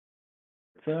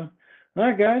So, all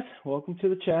right, guys, welcome to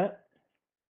the chat.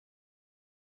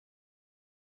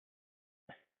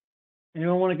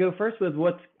 Anyone want to go first with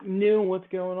what's new and what's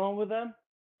going on with them?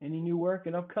 Any new work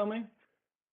and upcoming?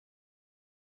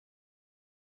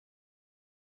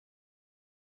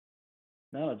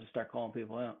 No, I'll just start calling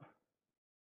people out.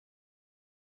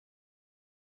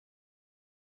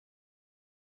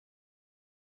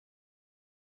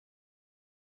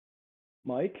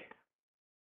 Mike?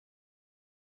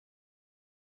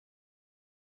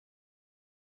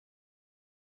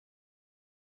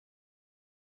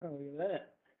 Oh, look at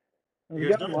that. How's You it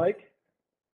guys going, doing? Mike?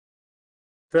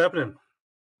 What's happening?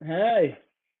 Hey,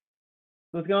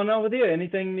 what's going on with you?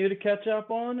 Anything new to catch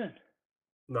up on?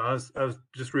 No, I was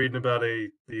just reading about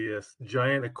the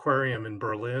giant aquarium in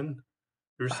Berlin.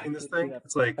 You ever I seen this did see thing? that.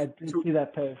 It's like I did see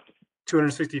that post.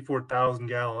 264,000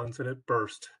 gallons, and it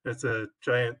burst. It's a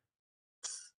giant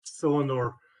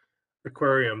cylinder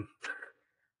aquarium.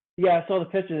 Yeah, I saw the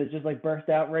picture. It just like burst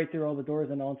out right through all the doors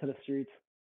and onto the streets.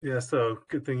 Yeah, so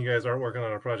good thing you guys aren't working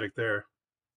on a project there.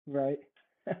 Right.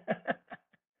 No,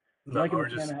 Mike in the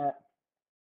Santa hat.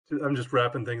 I'm just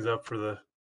wrapping things up for the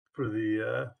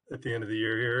at the end of the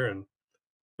year here, and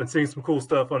been seeing some cool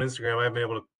stuff on Instagram. I haven't been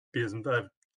able to be as I've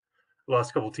lost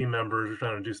a couple team members. We're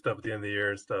trying to do stuff at the end of the year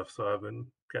and stuff. So I've been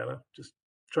kind of just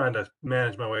trying to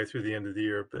manage my way through the end of the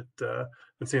year. But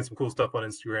been seeing some cool stuff on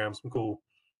Instagram, some cool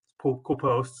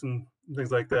posts and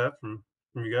things like that from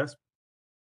you guys.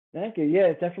 Thank you.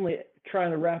 Yeah, definitely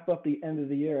trying to wrap up the end of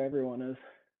the year. Everyone is.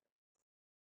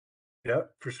 Yeah,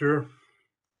 for sure.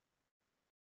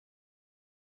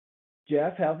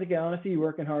 Jeff, how's it going? I see you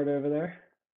working hard over there.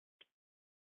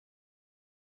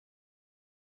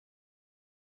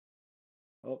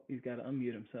 Oh, he's got to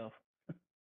unmute himself.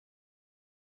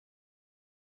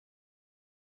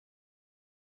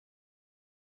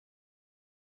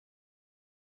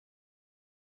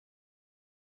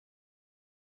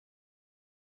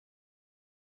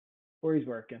 Or he's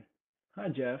working. Hi,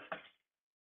 Jeff.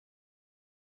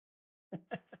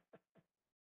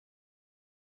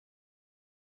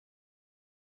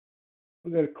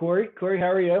 We'll go to Corey. Corey,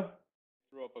 how are you?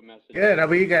 Threw up a message. Good. How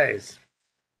about you guys?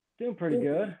 Doing pretty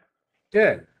good.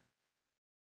 Good.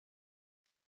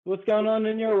 What's going on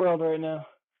in your world right now?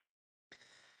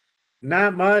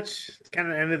 Not much. It's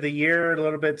kind of end of the year, a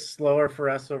little bit slower for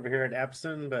us over here at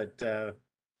Epson, but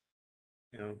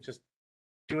just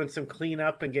doing some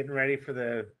cleanup and getting ready for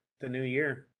the new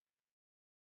year.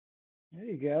 There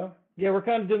you go. Yeah, we're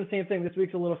kind of doing the same thing. This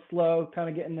week's a little slow, kind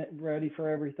of getting it ready for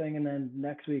everything, and then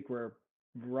next week we're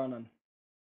running,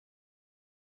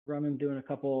 doing a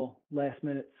couple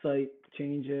last-minute site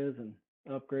changes and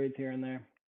upgrades here and there.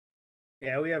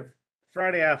 Yeah, we have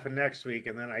Friday off of next week,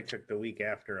 and then I took the week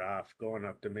after off going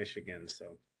up to Michigan.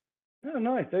 So. Oh,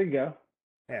 nice. There you go.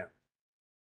 Yeah.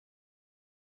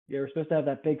 Yeah, we're supposed to have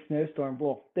that big snowstorm.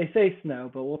 Well, they say snow,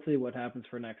 but we'll see what happens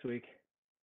for next week.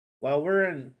 Well, we're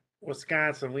in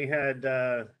Wisconsin. We had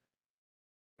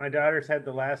my daughters had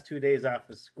the last 2 days off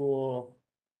of school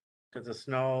because of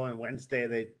snow, and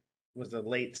Wednesday was a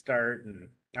late start, and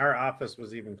our office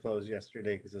was even closed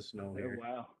yesterday because of snow here. Oh,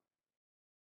 wow.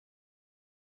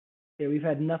 Yeah, we've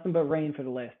had nothing but rain for the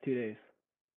last 2 days.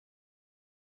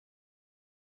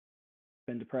 It's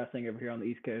been depressing over here on the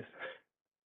East Coast.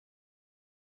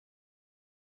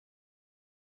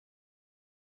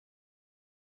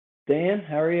 Dan,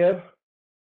 how are you?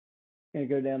 Gonna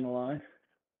go down the line.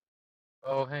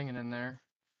 Oh, hanging in there.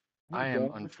 I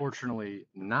am unfortunately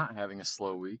not having a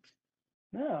slow week.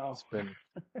 No. It's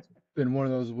been one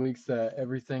of those weeks that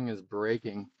everything is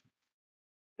breaking.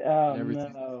 Oh,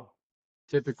 no.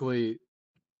 Typically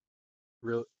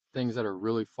real things that are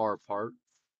really far apart.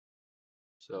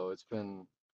 So it's been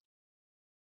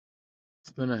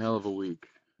a hell of a week.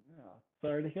 Oh,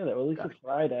 sorry to hear that. Well, at least it's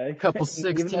Friday. A couple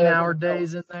 16-hour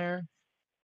days in there.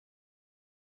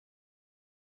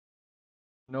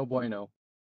 No bueno.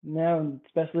 No,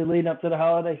 especially leading up to the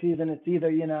holiday season, it's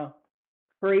either,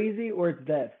 crazy or it's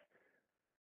dead.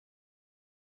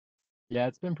 Yeah,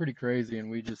 it's been pretty crazy,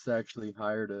 and we just actually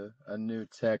hired a new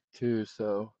tech too,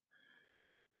 so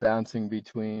bouncing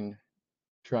between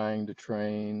trying to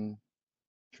train,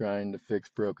 trying to fix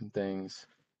broken things,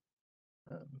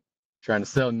 trying to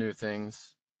sell new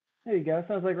things. There you go.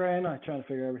 Sounds like Ryan and I trying to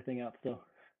figure everything out still.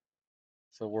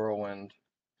 It's a whirlwind.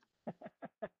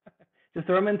 Just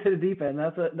throw him into the deep end.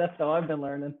 That's how I've been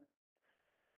learning.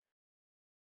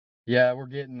 Yeah, we're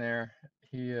getting there.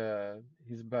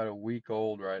 He's about a week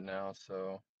old right now,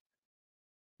 so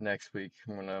next week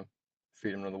I'm gonna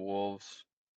feed him to the wolves.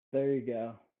 There you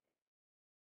go.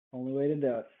 Only way to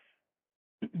do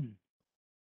it.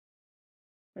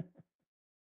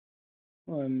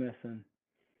 Who am I missing?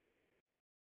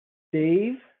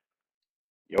 Dave,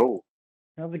 Yo,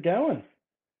 how's it going?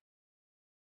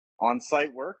 on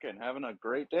site working, having a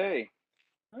great day.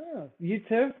 Oh, you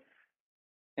too?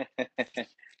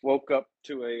 Woke up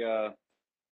to a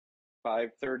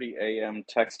 5:30 a.m.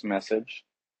 text message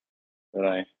that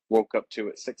I woke up to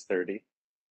at 6:30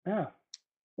 Oh,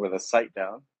 with a site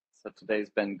down. So today's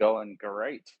been going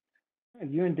great.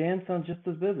 you and Dan sound just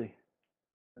as busy.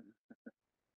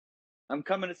 I'm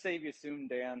coming to save you soon,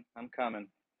 Dan. I'm coming.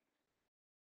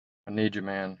 I need you,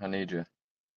 man. I need you.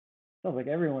 Sounds like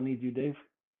everyone needs you, Dave.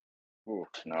 Ooh,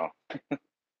 no,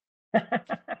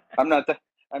 I'm not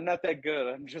that good.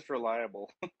 I'm just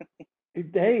reliable.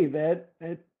 Dave, it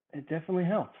definitely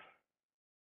helps.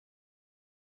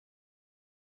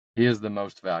 He is the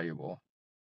most valuable.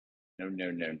 No.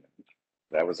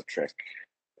 That was a trick.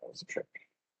 That was a trick.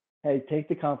 Hey, take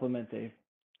the compliment, Dave.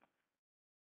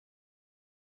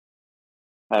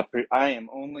 I am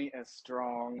only as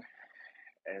strong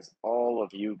as all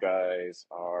of you guys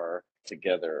are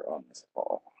together on this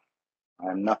call.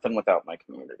 I'm nothing without my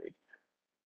community.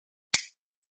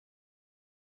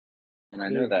 And I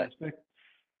know that.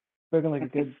 Spoken like a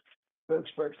good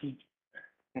spokesperson.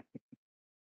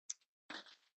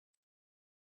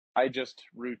 I just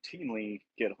routinely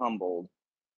get humbled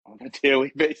on a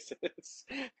daily basis.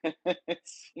 It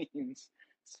seems,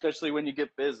 especially when you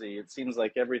get busy, it seems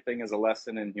like everything is a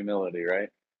lesson in humility, right?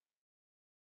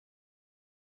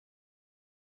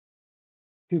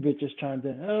 Two-Bit just chimed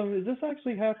in. Oh, is this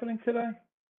actually happening today?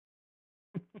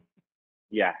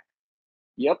 Yeah.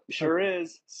 Yep, sure Okay.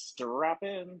 is. Strap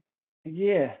in.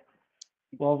 Yeah.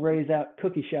 While Ray's out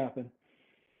cookie shopping.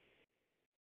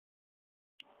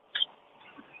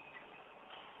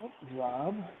 Oh,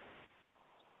 Rob.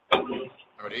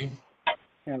 Howdy.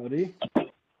 Howdy.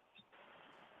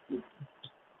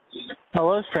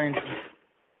 Hello, stranger.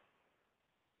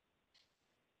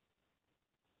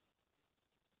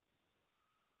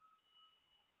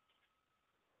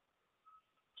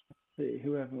 Let's see,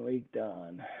 who haven't we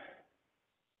done?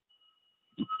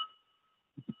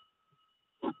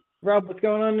 Rob, what's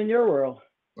going on in your world?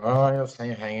 Well, I was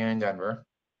hanging in Denver.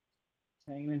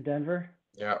 Hanging in Denver?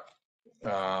 Yeah.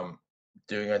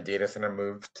 Doing a data center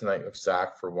move tonight with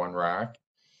Zach for one rack.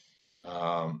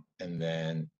 And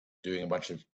then doing a bunch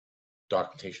of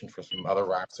documentation for some other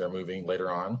racks that are moving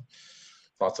later on.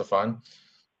 Lots of fun.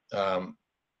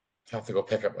 Have to go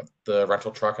pick up the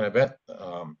rental truck in a bit.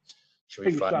 Should So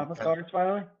be you're fun. swapping cars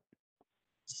finally?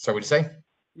 So what'd you say?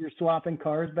 You're swapping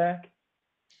cars back?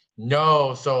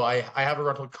 No, so I have a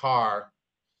rental car,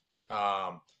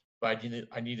 but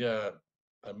I need a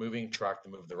moving truck to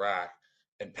move the rack,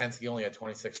 and Penske only had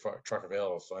 26-foot truck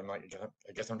available, so I'm like,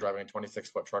 I guess I'm driving a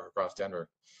 26-foot truck across Denver.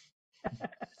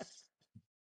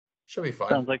 Should be fun.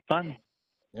 Sounds like fun.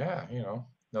 Yeah,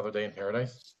 another day in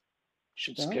paradise.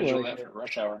 Should Sounds schedule like that for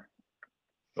rush hour.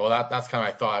 Well, that's kind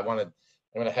of my thought. I'm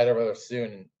gonna head over there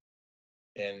soon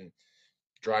and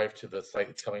drive to the site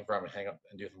it's coming from and hang up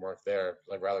and do some work there.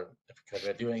 Like rather, because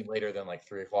if I do anything later than like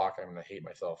 3 o'clock, I'm gonna hate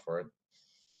myself for it.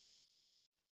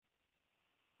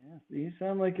 Yeah, you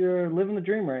sound like you're living the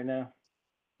dream right now.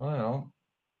 I don't know.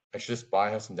 I should just buy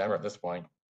a house in Denver at this point.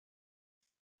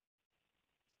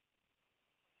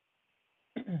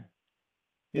 Is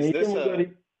Nathan, this we go a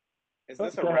to- is Oh,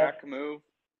 this a go ahead. rack move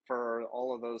for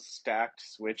all of those stacked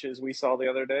switches we saw the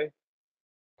other day?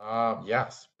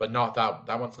 Yes, but not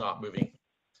that one's not moving.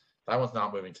 That one's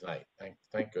not moving tonight.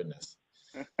 Thank goodness.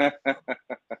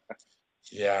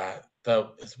 Yeah,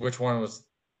 which one was?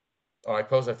 Oh, I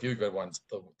posted a few good ones.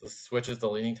 The switches, the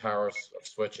leaning towers of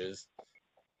switches,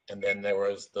 and then there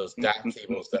was those DAC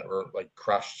cables that were like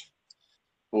crushed.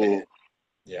 Ooh.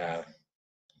 Yeah,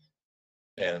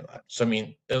 and so I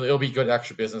mean, it'll be good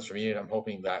extra business for me, and I'm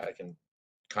hoping that I can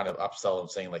kind of upsell them,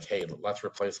 saying like, hey, let's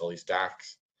replace all these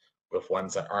DACs with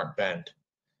ones that aren't bent.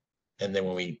 And then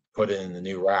when we put it in the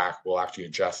new rack, we'll actually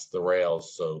adjust the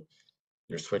rails so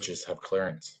your switches have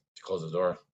clearance to close the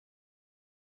door.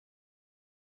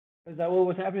 Is that what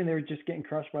was happening? They were just getting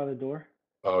crushed by the door?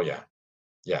 Oh yeah.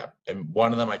 And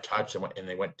one of them I touched and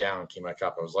they went down, came back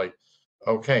up. I was like,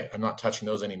 okay, I'm not touching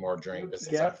those anymore during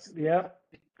business hours. Yep.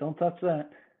 Don't touch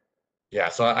that. Yeah,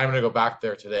 so I'm gonna go back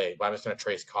there today, but I'm just gonna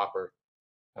trace copper.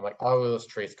 I'm like, oh, let's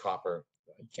trace copper.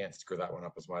 You can't screw that one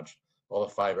up as much. All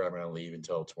the fiber I'm gonna leave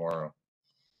until tomorrow.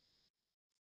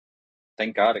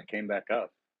 Thank God it came back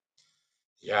up.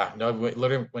 Yeah, no, it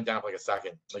literally went down for like a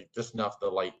second, like just enough the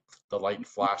light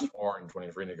flashed orange when he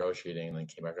was renegotiating and then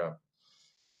came back up.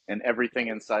 And everything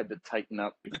inside to tighten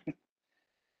up.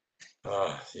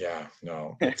 Yeah,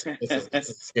 no, it's a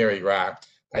scary rack.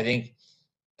 I think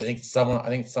think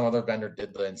some other vendor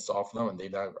did the install for them, and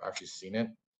they've not actually seen it.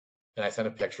 And I sent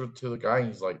a picture to the guy, and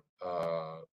he's like,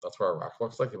 "That's what our rack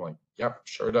looks like." I'm like, "Yep,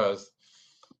 sure does."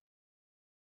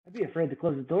 I'd be afraid to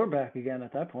close the door back again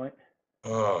at that point.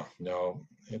 Oh no,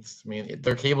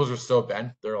 their cables are still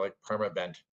bent. They're like perma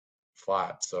bent,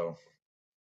 flat. So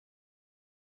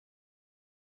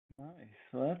Nice.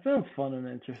 Well, that sounds fun and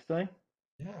interesting.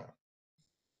 yeah,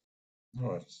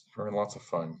 no, it's having lots of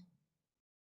fun.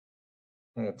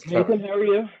 It's Nathan, how are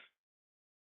you?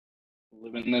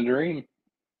 Living the dream.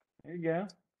 There you go.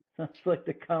 Sounds like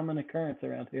the common occurrence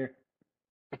around here.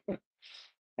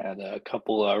 Had a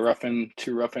couple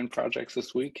two rough-in projects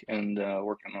this week, and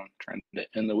working on trying to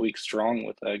end the week strong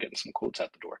with getting some quotes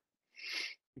out the door.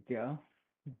 There you go.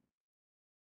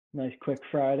 Nice quick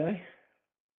Friday.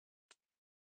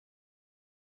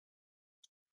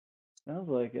 Sounds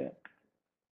like it.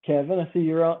 Kevin, I see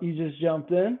you just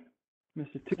jumped in.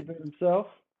 Mr. Two-Bit himself.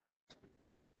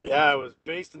 Yeah, I was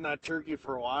based in that turkey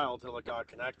for a while till it got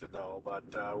connected, though. But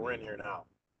we're in here now.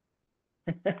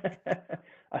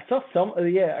 I saw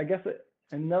I guess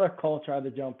another call tried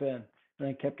to jump in and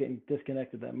then kept getting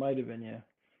disconnected. That might have been you.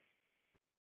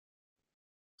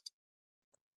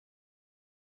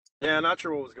 Yeah, not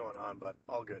sure what was going on, but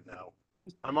all good now.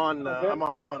 I'm on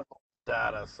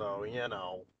data, so you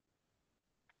know.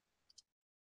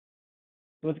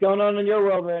 What's going on in your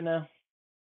world right now?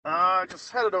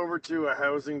 Just headed over to a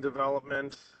housing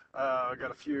development.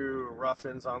 Got a few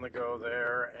rough-ins on the go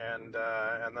there, and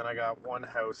then I got one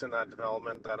house in that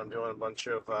development that I'm doing a bunch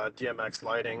of DMX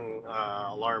lighting,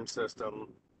 alarm system,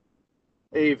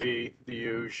 AV, the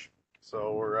huge.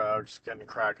 So we're just getting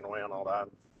cracking away on all that.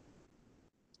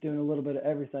 Doing a little bit of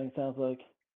everything, sounds like.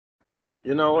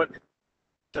 You know it.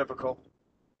 Typical.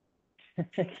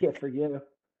 Yeah, for you.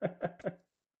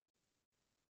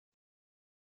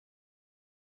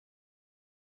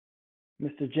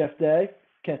 Mr. Jeff Day,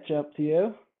 catch up to you.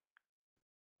 Or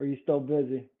are you still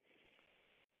busy?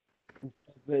 I'm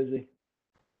still busy.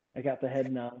 I got the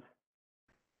head nod.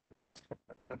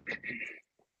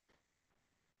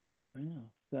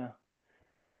 So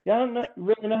yeah, I don't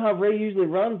really know how Ray usually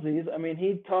runs these. I mean,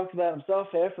 he talks about himself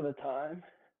half of the time,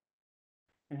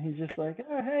 and he's just like,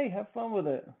 "Oh, hey, have fun with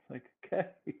it." It's like, okay,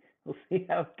 we'll see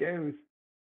how it goes.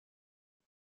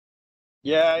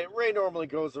 Yeah, Ray normally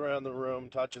goes around the room,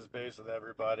 touches base with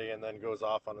everybody, and then goes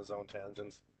off on his own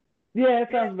tangents. Yeah, it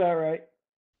sounds about right.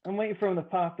 I'm waiting for him to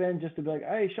pop in just to be like,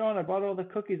 "Hey, Sean, I bought all the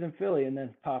cookies in Philly," and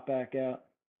then pop back out.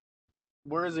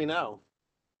 Where is he now?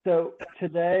 So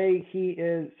today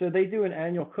so they do an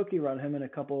annual cookie run, him and a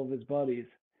couple of his buddies,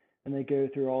 and they go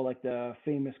through all like the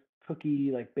famous cookie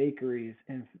like bakeries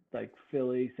in like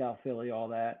Philly, South Philly, all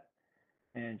that,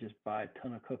 and just buy a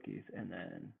ton of cookies and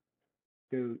then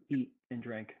go eat and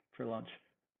drink for lunch.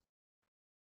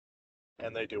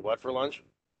 And they do what for lunch?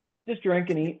 Just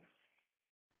drink and eat.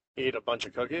 Eat a bunch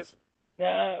of cookies?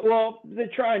 Well, they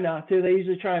try not to. They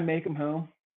usually try and make them home,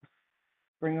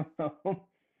 bring them home.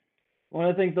 One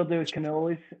of the things they'll do is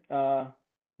cannolis.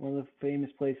 One of the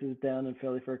famous places down in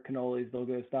Philly for cannolis, they'll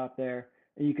go stop there,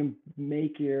 and you can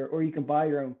or you can buy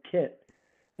your own kit.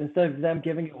 Instead of them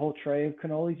giving you a whole tray of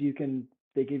cannolis,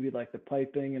 they give you like the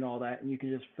piping and all that, and you can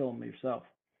just fill them yourself.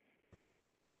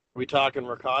 We talking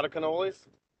ricotta cannolis?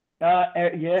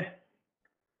 Yeah.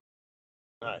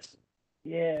 Nice.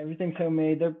 Yeah, everything's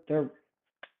homemade. They're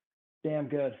damn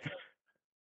good.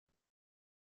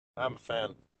 I'm a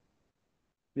fan.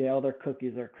 Yeah, all their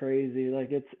cookies are crazy.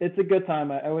 Like it's a good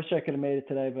time. I wish I could have made it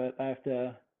today, but I have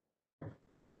to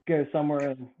go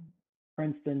somewhere in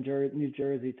Princeton, New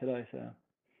Jersey today, so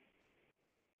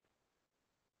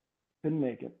couldn't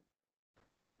make it.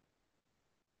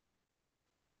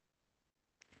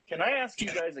 Can I ask you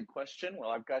guys a question while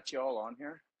I've got you all on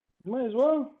here? Might as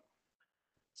well.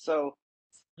 So,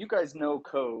 you guys know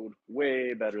code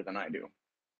way better than I do.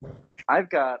 I've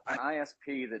got an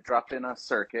ISP that dropped in a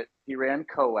circuit. He ran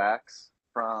coax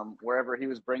from wherever he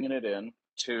was bringing it in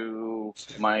to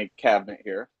my cabinet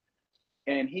here.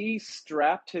 And he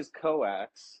strapped his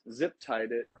coax, zip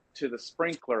tied it to the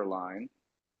sprinkler line,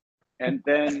 and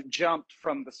then jumped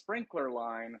from the sprinkler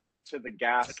line to the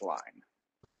gas line,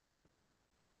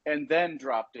 and then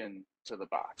dropped into the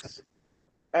box.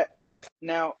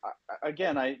 Now,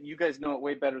 again, you guys know it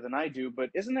way better than I do, but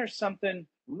isn't there something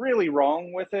really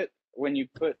wrong with it when you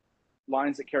put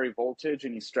lines that carry voltage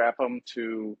and you strap them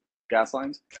to gas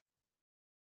lines?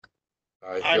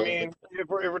 I mean, if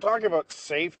we're talking about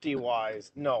safety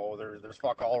wise, no, there's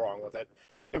fuck all wrong with it.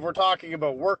 If we're talking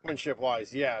about workmanship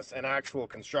wise, yes, and actual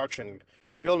construction,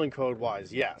 building code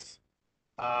wise, yes.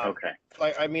 Okay.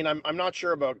 Like, I mean, I'm not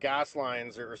sure about gas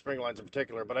lines or sprinkler lines in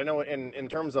particular, but I know in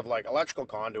terms of like electrical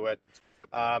conduit,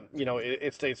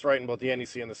 it states right in both the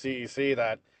NEC and the CEC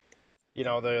that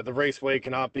the raceway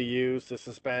cannot be used to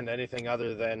suspend anything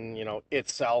other than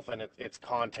itself and its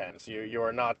contents. You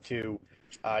are not to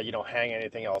hang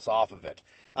anything else off of it.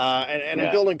 And in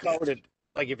Yeah. building code,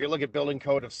 like if you look at building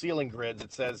code of ceiling grids,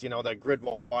 it says that grid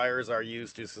wires are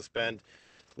used to suspend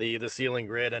the ceiling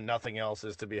grid and nothing else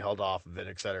is to be held off of it,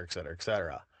 et cetera, et cetera, et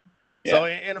cetera. So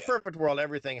in a perfect world,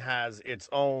 everything has its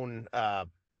own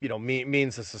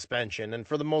means of suspension, and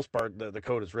for the most part, the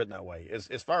code is written that way.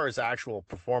 As far as actual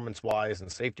performance wise and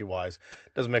safety wise,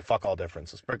 it doesn't make fuck all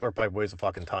difference. A sprinkler pipe weighs a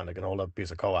fucking ton. It can hold up a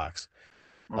piece of coax.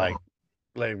 Like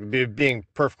being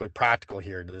perfectly practical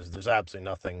here, there's absolutely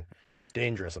nothing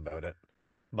dangerous about it.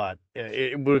 But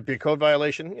it would it be a code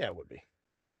violation? Yeah, it would be.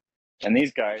 And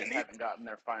these guys haven't gotten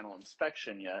their final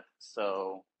inspection yet,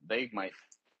 so they might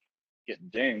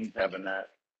get dinged having that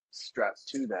strapped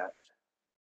to that.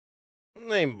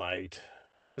 They might.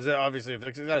 Is it obviously?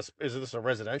 Is this a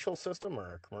residential system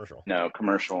or a commercial? No,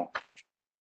 commercial.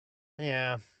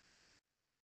 Yeah.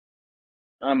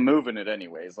 I'm moving it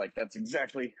anyways. Like that's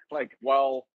exactly like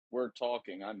while we're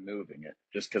talking, I'm moving it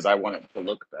just because I want it to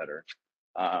look better.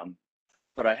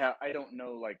 But I don't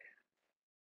know like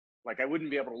I wouldn't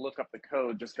be able to look up the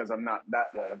code just because I'm not that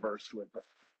well versed with it.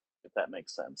 If that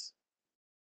makes sense.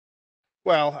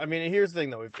 Well, I mean, here's the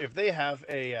thing though. If they have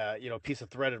a piece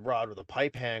of threaded rod with a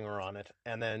pipe hanger on it,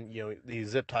 and then the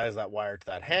zip ties that wire to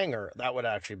that hanger, that would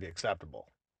actually be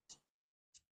acceptable.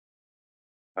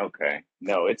 Okay.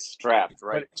 No, it's strapped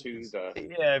right But to the.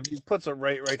 yeah, if he puts it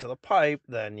right to the pipe,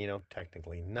 then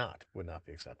technically would not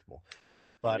be acceptable.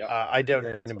 But Yep. I doubt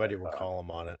That's what anybody I will thought. call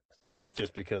him on it,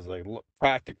 just because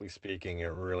practically speaking, it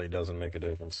really doesn't make a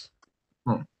difference.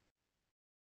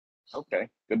 Okay,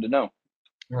 good to know.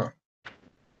 Yeah.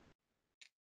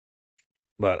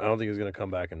 But I don't think he's gonna come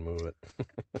back and move it.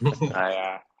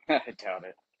 I I doubt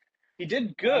it. He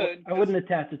did good. I wouldn't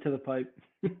attach it to the pipe.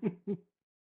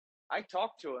 I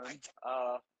talked to him.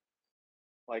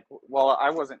 Well, I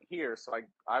wasn't here, so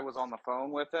I was on the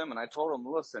phone with him, and I told him,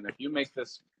 listen, if you make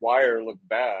this wire look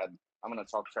bad, I'm gonna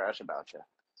talk trash about you.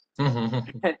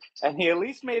 And he at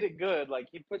least made it good. Like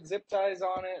he put zip ties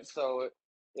on it, so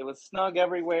it was snug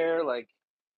everywhere. Like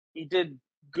he did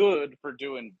good for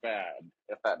doing bad,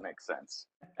 if that makes sense.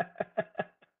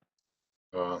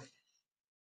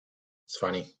 It's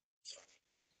funny.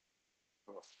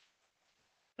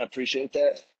 I appreciate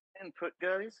that input,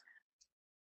 guys.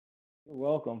 You're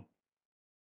welcome.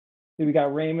 Who we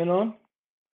got Raymond on?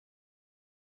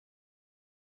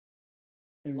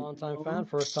 Long time fan,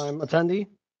 first time attendee.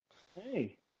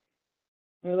 Hey,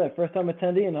 look at that. First time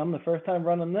attendee, and I'm the first time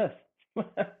running this.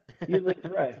 Usually it's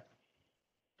Ray.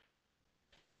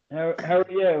 How are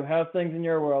you? How's things in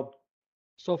your world?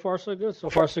 So far, so good. So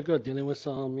far, so good. Dealing with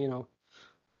some,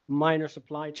 minor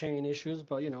supply chain issues,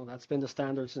 but that's been the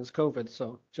standard since COVID.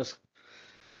 So just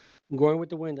going with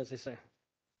the wind, as they say.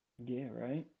 Yeah,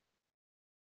 right.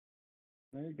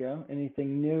 There you go.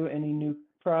 Anything new? Any new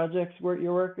projects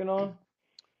you're working on?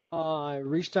 I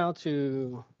reached out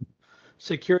to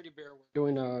Security Bear. We're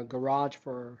doing a garage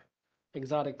for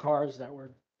exotic cars that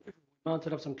were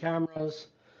mounted up some cameras.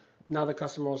 Now the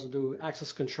customer wants to do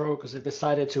access control because they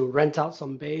decided to rent out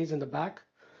some bays in the back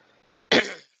for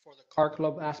the car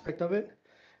club aspect of it.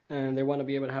 And they want to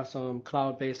be able to have some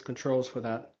cloud-based controls for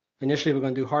that. Initially, we're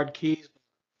going to do hard keys.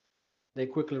 They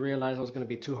quickly realized it was going to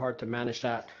be too hard to manage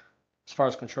that as far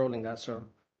as controlling that. So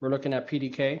we're looking at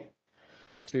PDK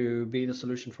to be the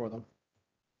solution for them.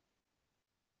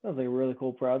 Sounds like a really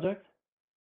cool project.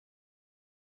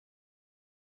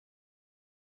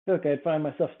 I feel like I'd find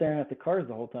myself staring at the cars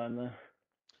the whole time though.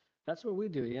 That's what we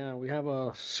do. Yeah, we have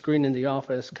a screen in the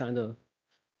office, kind of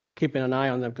keeping an eye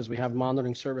on them because we have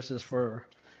monitoring services for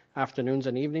afternoons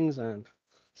and evenings, and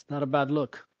it's not a bad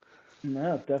look.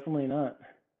 No, definitely not.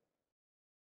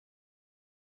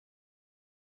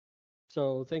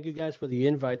 So thank you guys for the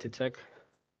invite to Tech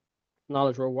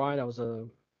Knowledge Worldwide. I was a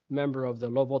member of the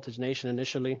Low Voltage Nation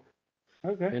initially.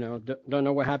 Okay. Don't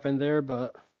know what happened there,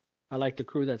 but I like the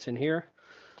crew that's in here.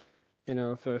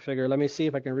 So I figure let me see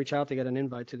if I can reach out to get an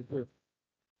invite to the group.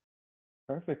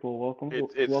 Perfect. Well, welcome.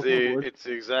 It's welcome aboard.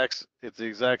 the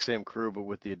exact same crew, but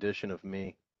with the addition of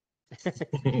me.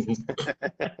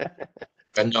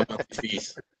 And no monthly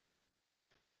fees.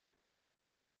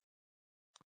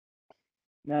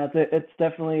 No, it's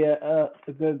definitely a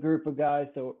good group of guys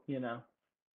to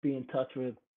be in touch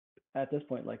with at this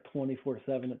point, like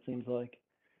 24/7. It seems like.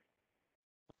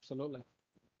 Absolutely.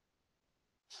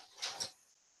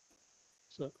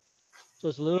 So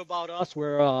it's a little about us.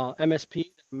 We're MSP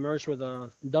merged with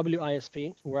a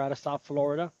WISP. We're out of South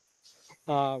Florida.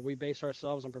 We base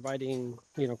ourselves on providing,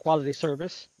 quality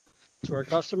service to our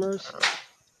customers.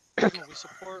 We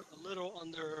support a little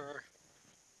under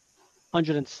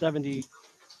 170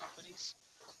 companies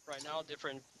right now,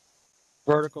 different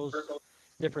verticals,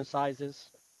 different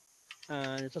sizes,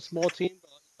 and it's a small team,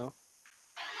 but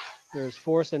there's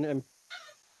force and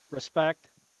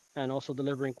respect, and also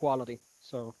delivering quality.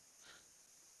 So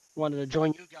wanted to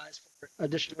join you guys for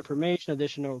additional information,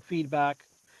 additional feedback,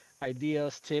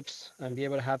 ideas, tips, and be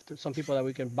able to have some people that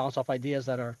we can bounce off ideas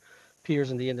that are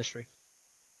peers in the industry.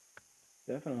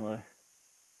 Definitely.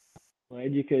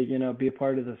 Glad you could, be a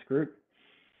part of this group.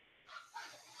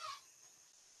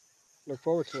 Look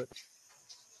forward to it.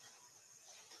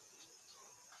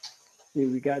 See,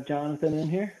 we got Jonathan in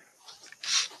here.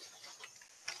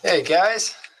 Hey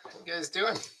guys, how you guys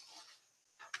doing?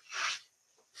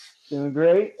 Doing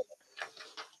great.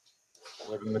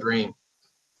 Living the dream.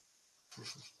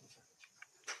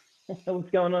 What's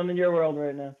going on in your world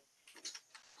right now?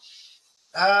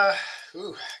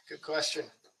 Good question.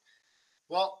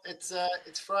 Well, it's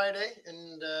Friday,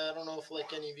 and I don't know if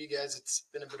like any of you guys, it's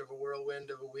been a bit of a whirlwind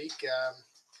of a week.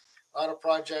 A lot of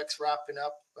projects wrapping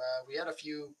up. We had a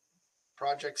few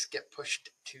projects get pushed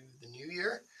to the new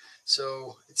year,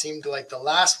 so it seemed like the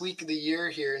last week of the year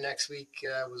here next week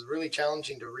was really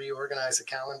challenging to reorganize the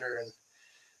calendar and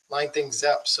line things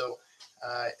up. So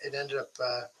it ended up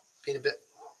being a bit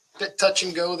touch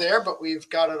and go there, but we've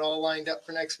got it all lined up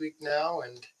for next week now.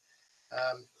 And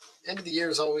end of the year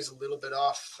is always a little bit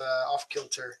off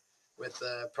kilter with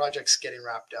projects getting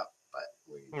wrapped up.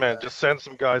 But Man, just send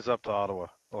some guys up to Ottawa.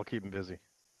 I'll keep them busy.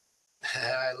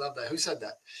 I love that. Who said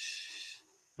that?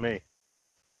 Me.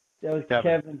 That was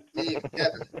Kevin.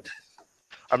 Kevin.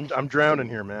 I'm drowning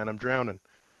here, man. I'm drowning.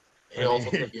 He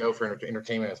also take you out for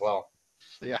entertainment as well.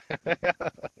 Yeah.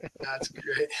 That's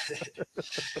great.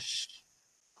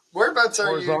 Whereabouts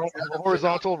are you?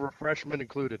 Horizontal refreshment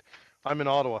included. I'm in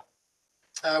Ottawa.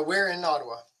 Where in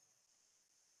Ottawa?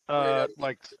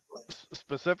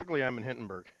 Specifically, I'm in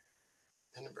Hintonburg.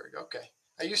 Hindenburg. Okay.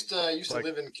 I used to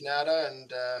live in Canada,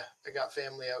 and I got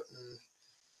family out in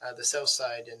the south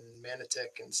side in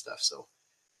Manotick and stuff. So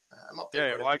I'm up there.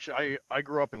 Yeah. Well, actually, I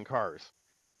grew up in Cars.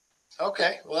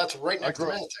 Okay. Well, that's right next to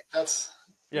Manotick. That's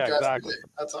exactly.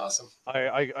 That's awesome.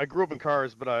 I grew up in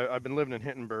Cars, but I've been living in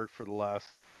Hintonburg for the last.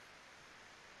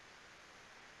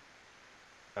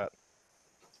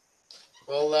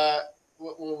 Well,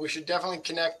 we should definitely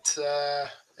connect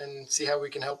and see how we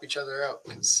can help each other out,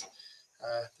 because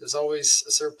there's always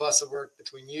a surplus of work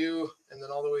between you and then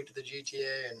all the way to the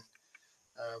GTA. And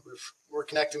we're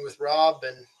connecting with Rob,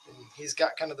 and he's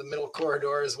got kind of the middle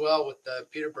corridor as well with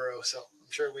Peterborough. So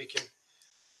I'm sure we can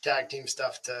tag team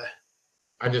stuff to.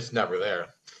 I'm just never there.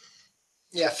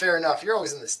 Yeah, fair enough. You're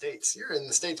always in the States. You're in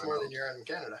the States more than you're in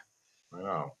Canada. I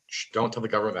know. Don't tell the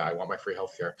government that. I want my free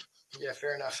healthcare. Yeah,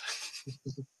 fair enough.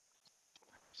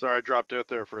 Sorry, I dropped out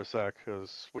there for a sec. I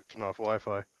was switching off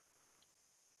Wi-Fi.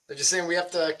 They're just saying we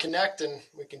have to connect and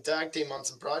we can tag team on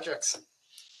some projects.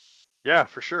 Yeah,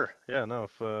 for sure. Yeah, no.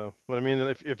 But I mean,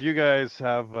 if you guys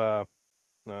have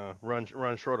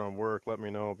run short on work, let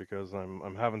me know, because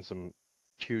I'm having some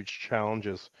huge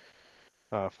challenges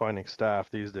finding staff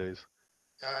these days.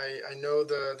 I know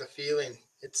the feeling.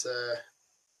 It's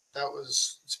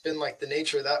been like the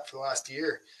nature of that for the last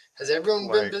year. Has everyone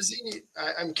been busy?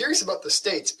 I'm curious about the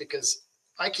States, because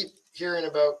I keep hearing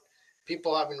about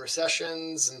people having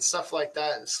recessions and stuff like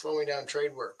that and slowing down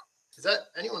trade work. Is that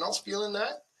anyone else feeling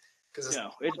that?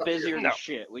 No, it's busier than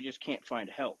shit. We just can't find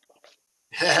help.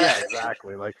 Yeah,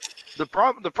 exactly. Like the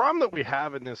problem that we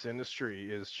have in this industry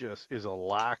is a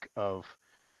lack of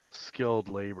skilled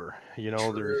labor.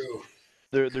 True.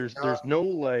 There's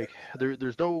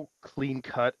no clean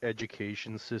cut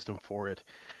education system for it.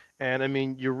 And I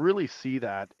mean, you really see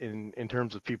that in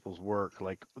terms of people's work.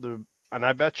 And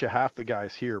I bet you half the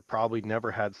guys here probably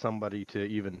never had somebody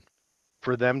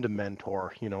for them to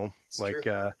mentor.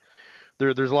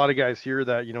 There's a lot of guys here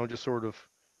that just sort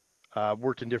of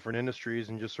worked in different industries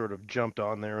and just sort of jumped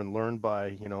on there and learned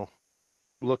by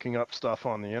looking up stuff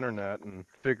on the internet and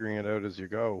figuring it out as you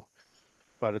go.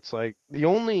 But it's like the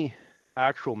only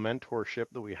actual mentorship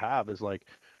that we have is like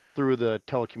through the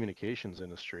telecommunications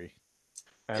industry.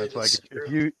 And it's like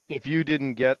if you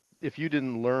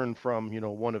didn't learn from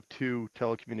one of two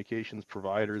telecommunications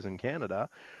providers in Canada,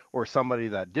 or somebody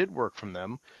that did work from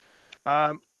them,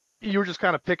 you were just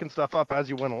kind of picking stuff up as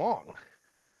you went along.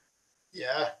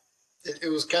 Yeah,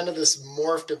 it was kind of this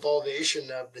morphed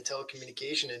evolution of the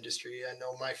telecommunication industry. I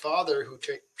know my father, who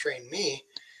trained me,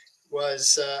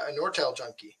 was a Nortel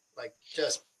junkie, like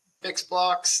just fix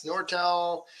blocks,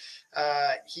 Nortel.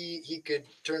 He could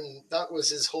turn, that was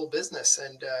his whole business.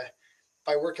 And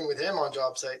by working with him on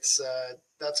job sites,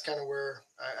 that's kind of where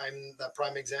I'm that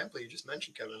prime example you just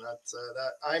mentioned, Kevin. That's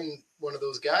that I'm one of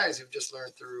those guys who've just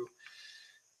learned through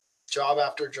job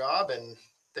after job and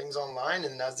things online.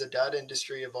 And as the data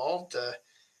industry evolved,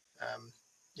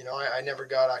 you know, I never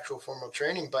got actual formal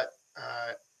training, but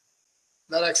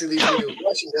that actually leads me to a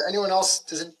question. Does anyone else,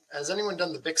 has anyone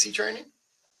done the Bixie training?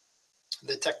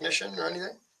 The technician or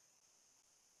anything?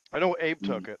 I know Abe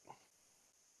took it.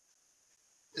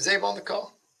 Is Abe on the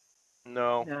call?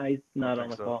 No, No, he's not think on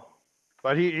the so. call.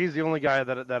 But he's the only guy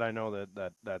that I know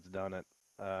that's done it.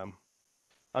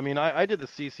 I mean, I did the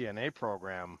CCNA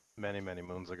program many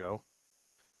moons ago.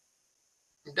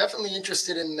 I'm definitely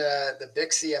interested in the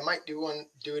Bixie. I might do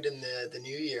it in the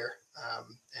new year,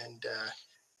 and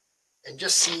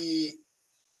just see,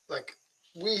 like,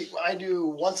 I do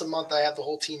once a month. I have the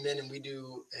whole team in, and we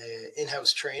do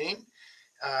in-house training.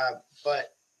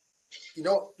 But you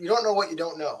don't know what you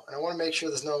don't know, and I want to make sure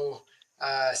there's no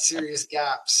serious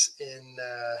gaps in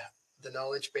the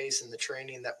knowledge base and the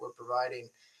training that we're providing.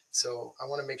 So I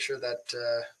want to make sure that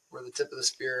we're the tip of the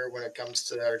spear when it comes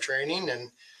to our training, and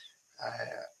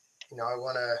you know, I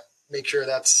want to make sure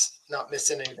that's not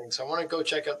missing anything. So I want to go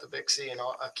check out the Bixie, and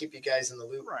I'll keep you guys in the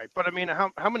loop. Right, but I mean,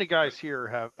 how many guys here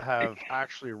have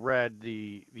actually read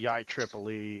the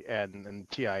IEEE and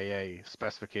TIA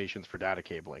specifications for data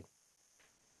cabling?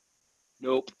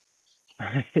 Nope. But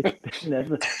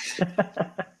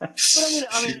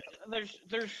I mean,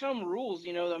 there's some rules,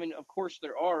 you know. I mean, of course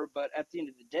there are, but at the end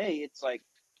of the day, it's like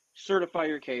certify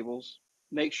your cables,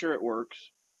 make sure it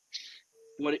works.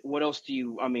 What else do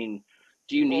you? I mean,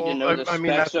 do you need to know the I mean,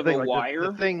 that's specs the of thing. a Like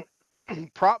wire? the thing,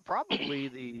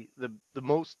 probably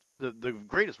the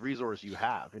greatest resource you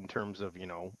have in terms of, you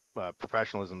know,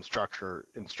 professionalism, structure,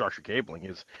 and structured cabling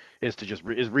is to just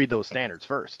read those standards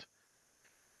first.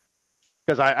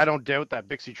 Because I don't doubt that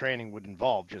Bixie training would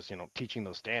involve just, you know, teaching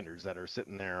those standards that are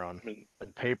sitting there on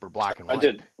paper, black and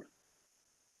white.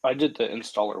 I did the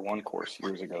installer 1 course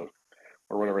years ago,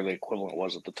 or whatever the equivalent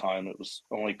was at the time. It was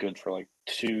only good for like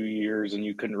 2 years, and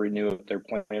you couldn't renew it. Their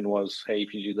plan was, hey,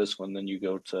 if you do this one, then you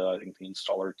go to, I think, the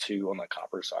installer 2 on the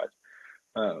copper side.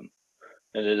 And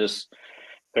it is,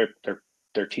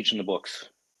 they're teaching the books.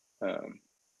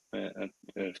 And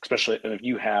especially, and if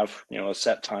you have, you know, a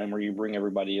set time where you bring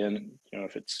everybody in, you know,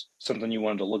 if it's something you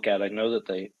wanted to look at, I know that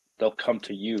they'll come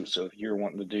to you. So if you're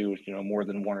wanting to do, you know, more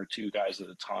than 1 or 2 guys at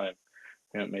a time,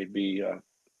 you know, it may be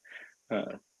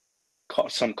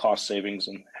some cost savings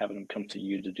and having them come to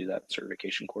you to do that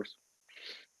certification course.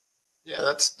 Yeah,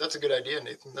 that's a good idea,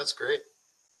 Nathan. That's great.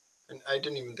 And I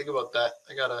didn't even think about that.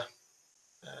 I got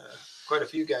quite a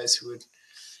few guys who would,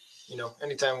 you know,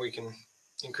 anytime we can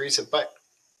increase it. But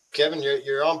Kevin,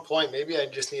 you're on point. Maybe I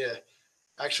just need to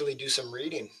actually do some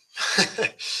reading.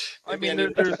 I mean,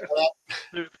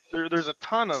 there's a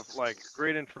ton of like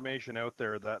great information out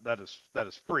there that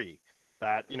is free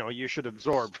that, you know, you should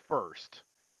absorb first.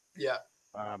 Yeah.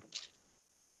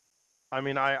 I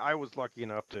mean, I was lucky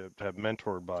enough to have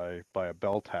mentored by a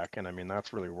Bell Tech, and I mean,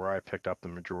 that's really where I picked up the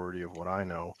majority of what I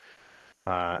know.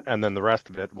 And then the rest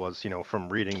of it was, you know, from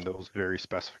reading those very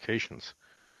specifications.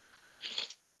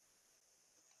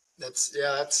 That's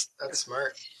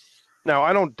smart. Now,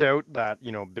 I don't doubt that,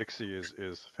 you know, Bixie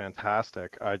is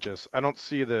fantastic. I don't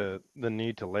see the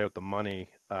need to lay out the money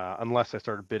unless I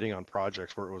started bidding on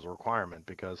projects where it was a requirement,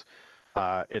 because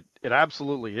it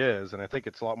absolutely is, and I think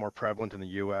it's a lot more prevalent in the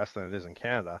U.S. than it is in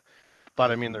Canada.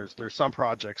 But I mean, there's some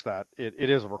projects that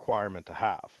it is a requirement to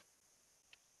have.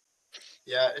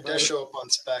 Yeah, it does show up on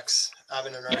specs,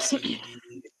 having an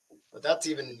RCDD, but that's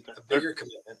even a bigger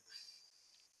commitment.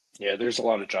 Yeah, there's a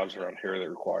lot of jobs around here that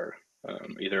require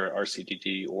either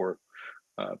RCDD or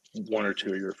 1 or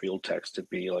 2 of your field techs to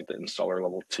be like the installer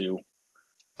level 2.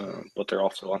 But they're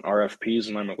also on RFPs,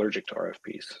 and I'm allergic to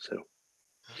RFPs. So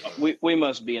we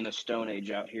must be in the Stone Age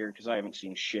out here, because I haven't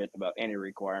seen shit about any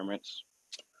requirements.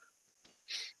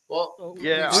 Well,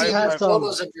 yeah, we've seen the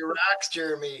photos of your racks,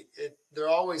 Jeremy. They're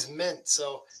always mint,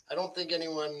 so I don't think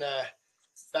anyone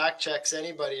fact checks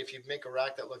anybody if you make a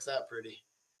rack that looks that pretty.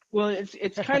 Well,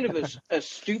 it's kind of a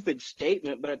stupid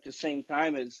statement, but at the same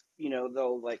time, is, you know,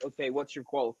 they'll like, okay, what's your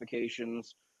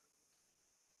qualifications?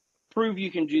 Prove you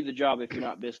can do the job if you're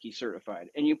not BISCI certified.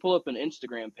 And you pull up an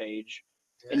Instagram page,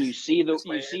 and you see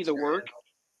the work.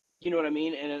 You know what I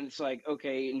mean? And it's like,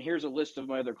 okay, and here's a list of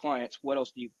my other clients. What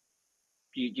else do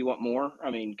you want more?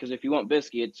 I mean, because if you want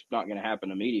BISCI, it's not going to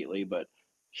happen immediately. But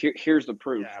here's the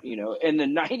proof. Yeah. You know, and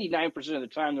then 99% of the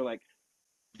time, they're like,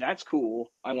 That's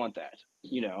cool. I want that.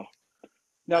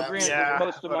 Now, granted, Absolutely.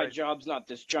 most of but my job's not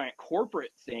this giant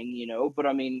corporate thing, but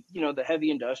I mean, the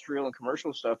heavy industrial and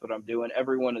commercial stuff that I'm doing,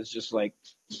 everyone is just like,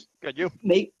 Got you.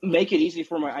 make it easy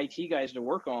for my IT guys to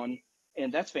work on,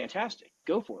 and that's fantastic.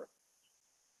 Go for it.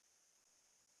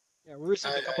 Yeah, we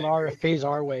received a I couple of agree. RFPs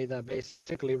our way that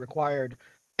basically required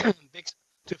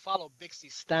to follow Bixby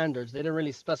standards. They didn't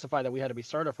really specify that we had to be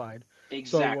certified.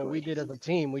 So what we Exactly. did as a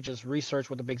team, we just researched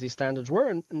what the Bixby standards were,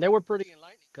 and they were pretty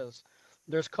enlightening because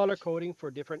there's color coding for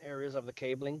different areas of the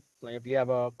cabling. Like if you have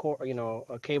a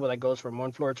cable that goes from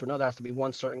one floor to another, it has to be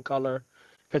one certain color.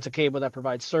 If it's a cable that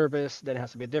provides service, then it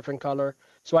has to be a different color.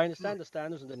 So I understand the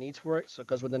standards and the needs for it. So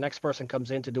because when the next person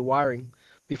comes in to do wiring,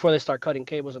 before they start cutting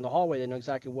cables in the hallway, they know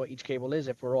exactly what each cable is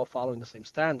if we're all following the same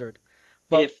standard.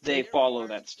 But If they they didn't follow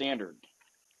require us that standard.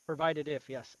 provided if,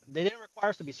 yes. They didn't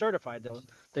require us to be certified though.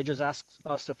 They just asked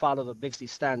us to follow the Bixby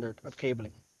standard of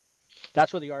cabling.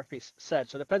 That's what the RFP said.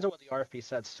 So it depends on what the RFP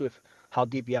says too, if how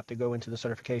deep you have to go into the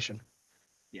certification.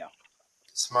 Yeah.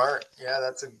 Smart. Yeah,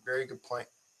 that's a very good point.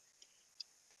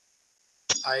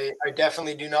 I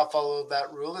definitely do not follow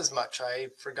that rule as much. I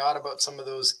forgot about some of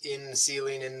those in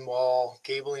ceiling, in wall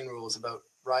cabling rules about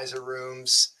riser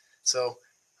rooms. So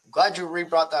I'm glad you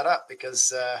brought that up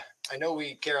because I know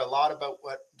we care a lot about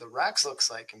what the racks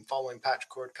looks like and following patch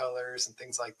cord colors and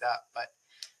things like that. But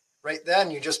right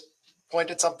then you just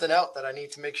pointed something out that I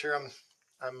need to make sure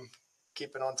I'm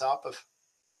keeping on top of.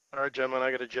 All right, gentlemen,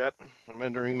 I got a jet. I'm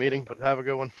entering meeting, but have a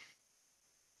good one.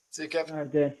 See you, Kev. All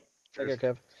right, Dan. Take Cheers.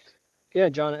 care, Kev. Yeah,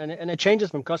 John, and it changes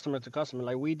from customer to customer.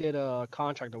 Like we did a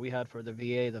contract that we had for the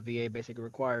VA. The VA basically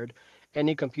required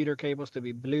any computer cables to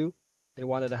be blue. They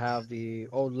wanted to have the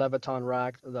old Leviton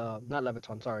rack, the not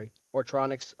Leviton, sorry,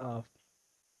 Ortronics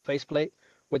faceplate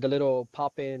with the little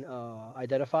pop-in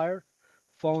identifier.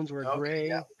 Phones were Okay,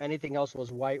 yeah. gray. Anything else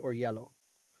was white or yellow.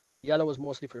 Yellow was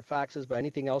mostly for faxes, but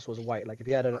anything else was white. Like if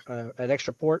you had an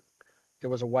extra port, it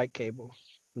was a white cable.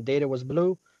 Data was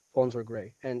blue, phones were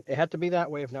gray. And it had to be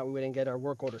that way. If not, we wouldn't get our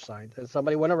work order signed. And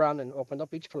somebody went around and opened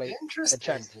up each plate and Interesting.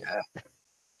 checked. Yeah.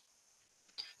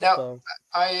 Now, So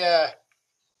I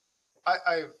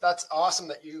that's awesome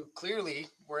that you clearly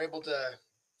were able to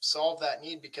solve that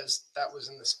need because that was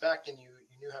in the spec and you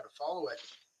knew how to follow it.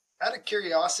 Out of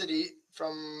curiosity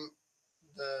from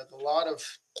the lot of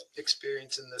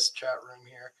experience in this chat room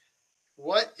here,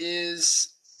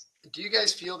 do you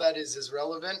guys feel that is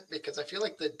relevant? Because I feel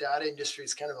like the data industry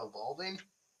is kind of evolving.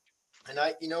 And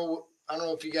I don't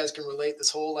know if you guys can relate this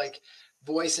whole like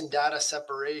voice and data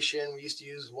separation. We used to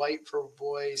use white for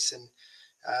voice and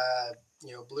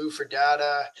blue for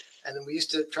data, and then we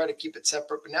used to try to keep it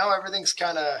separate. But now everything's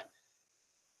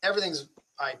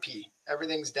IP,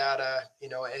 everything's data,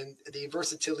 and the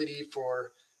versatility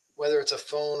for whether it's a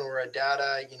phone or a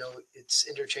data, it's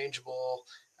interchangeable.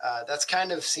 That's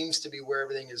kind of seems to be where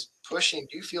everything is pushing.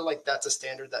 Do you feel like that's a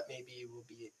standard that maybe will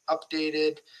be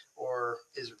updated or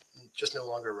is just no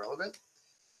longer relevant?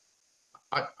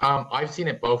 I've seen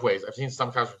it both ways. I've seen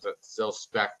some customers that still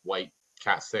spec white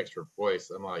Cat6 for voice.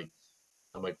 I'm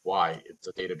like, why? It's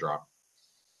a data drop.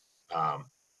 And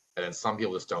then some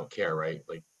people just don't care, right?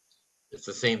 Like it's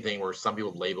the same thing where some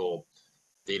people label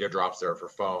data drops there for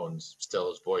phones still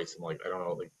as voice. I'm like, I don't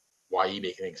know, like why are you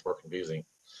making things more confusing?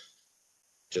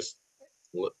 Just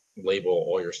label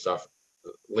all your stuff,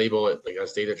 label it like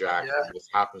as data jack. Yeah. This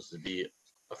happens to be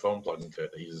a phone plug-in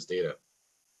fit that uses data.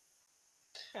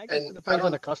 I guess And it depends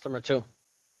on the customer too,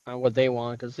 on what they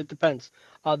want, because it depends.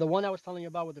 The one I was telling you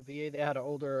about with the VA, they had an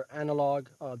older analog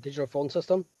digital phone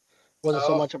system. Wasn't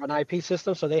so Oh, much of an IP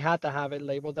system, so they had to have it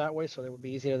labeled that way so it would be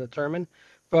easy to determine.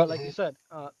 But like you mhm. said,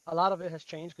 a lot of it has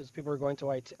changed because people are going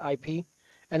to IP,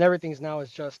 and everything's now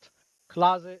is just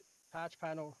closet, patch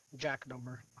panel, jack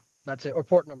number. That's it, or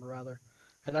port number rather.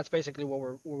 And that's basically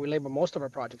what we label most of our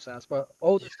projects as. But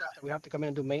older stuff that we have to come in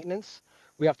and do maintenance,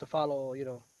 we have to follow,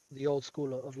 the old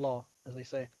school of law, as they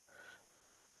say.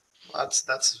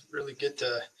 That's really good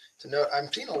to know.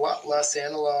 I'm seeing a lot less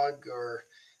analog or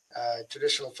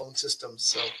traditional phone systems.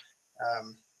 So,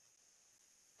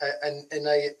 I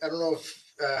don't know if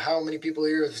how many people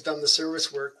here have done the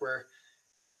service work where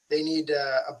they need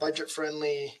a budget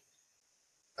friendly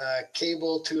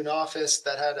cable to an office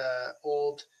that had a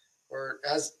old or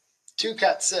has two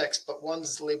Cat6, but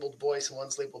one's labeled voice and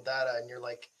one's labeled data, and you're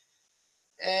like,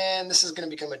 and this is going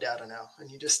to become a data now, and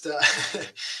you just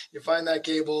you find that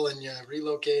cable and you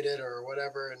relocate it or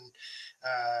whatever, and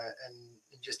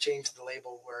you just change the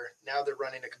label where now they're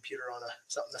running a computer on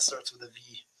something that starts with a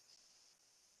V.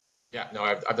 Yeah, no,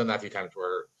 I've done that a few times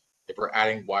where if we're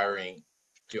adding wiring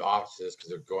to offices because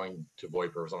they're going to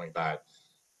VoIP or something like that,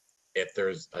 if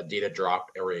there's a data drop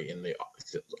area in the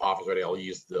office already, I'll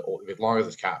use the old, as long as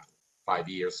it's capped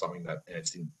 5E or something that,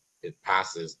 and it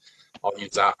passes, I'll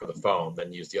use that for the phone,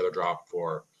 then use the other drop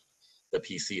for the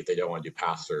PC if they don't want to do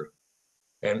pass through.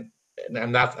 And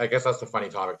that's, I guess that's the funny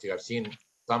topic too. I've seen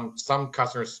some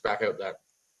customers spec out that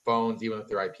phones, even if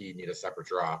they're IP, need a separate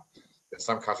drop. And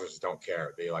some customers don't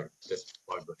care. They like just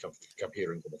plug the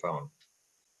computer into the phone.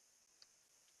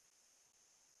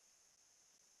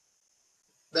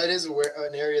 That is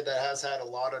an area that has had a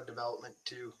lot of development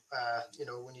too. You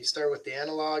know, when you start with the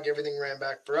analog, everything ran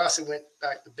back. For us, it went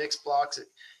back to BIX blocks. For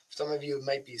some of you, it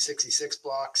might be 66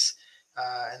 blocks.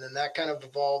 And then that kind of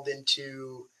evolved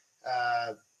into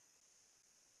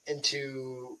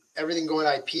everything going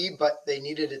IP, but they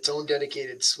needed its own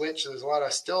dedicated switch. There's a lot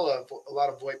of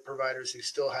VoIP providers who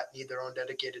still need their own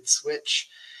dedicated switch.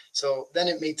 So then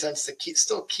it made sense to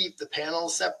still keep the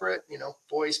panels separate, you know,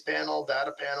 voice panel,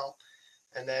 data panel.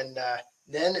 And then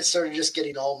it started just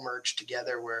getting all merged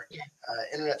together where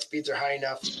internet speeds are high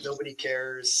enough. Nobody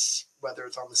cares whether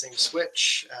it's on the same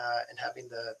switch and having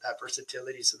that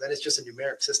versatility. So then it's just a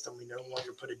numeric system. We no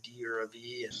longer put a D or a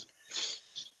V, and it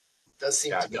does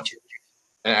seem to be changing.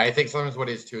 And I think sometimes what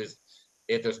it is too is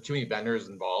if there's too many vendors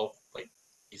involved, like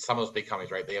some of those big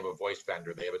companies, right? They have a voice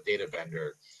vendor, they have a data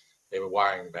vendor, they have a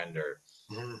wiring vendor.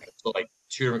 Mm-hmm. So like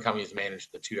 2 different companies manage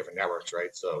the 2 different networks,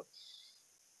 right? So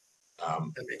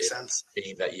that makes sense.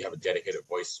 Being that you have a dedicated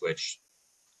voice switch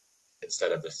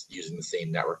instead of just using the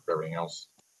same network for everything else.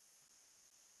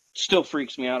 Still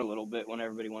freaks me out a little bit when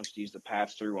everybody wants to use the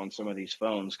pass through on some of these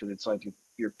phones, because it's like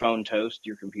your phone toast,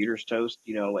 your computer's toast.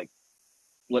 You know, like,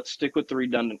 let's stick with the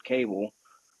redundant cable.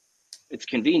 It's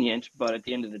convenient, but at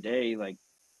the end of the day, like,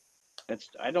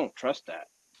 I don't trust that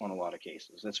on a lot of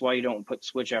cases. That's why you don't put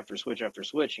switch after switch after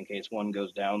switch in case one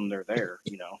goes down, they're there,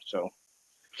 you know. So,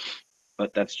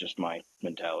 but that's just my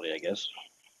mentality, I guess.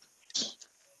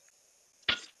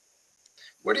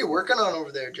 What are you working on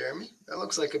over there, Jeremy? That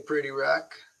looks like a pretty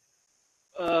rack.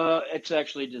 It's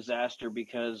actually a disaster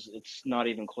because it's not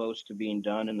even close to being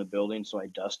done in the building, so I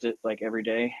dust it like every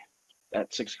day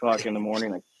at 6 o'clock in the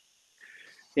morning.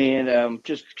 And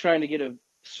just trying to get a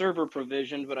server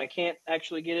provision, but I can't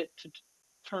actually get it to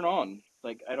turn on.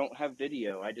 Like, I don't have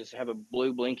video. I just have a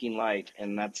blue blinking light,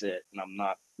 and that's it. And I'm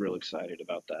not real excited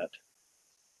about that.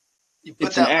 You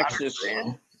put that Axis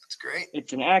in. That's great.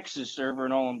 It's an Axis server,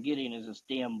 and all I'm getting is this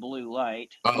damn blue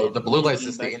light. Oh, the blue light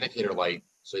is the indicator light.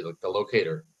 So like the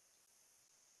locator.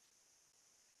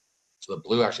 So the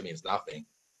blue actually means nothing.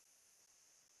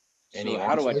 So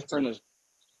how do I turn this?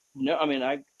 No, I mean,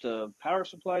 the power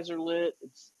supplies are lit.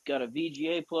 It's got a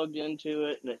VGA plugged into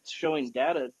it, and it's showing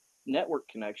data network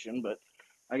connection, but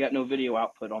I got no video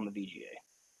output on the VGA.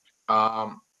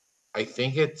 I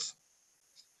think it's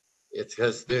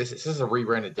because this is a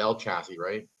rebranded Dell chassis,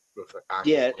 right? With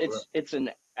yeah, it's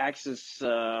an Axis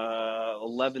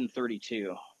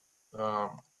 1132. I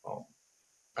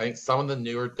think some of the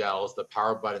newer Dells, the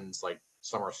power buttons, like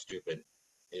some are stupid.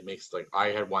 It makes like I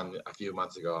had one a few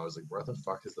months ago. I was like, where the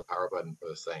fuck is the power button for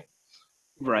this thing?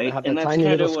 Right, and that's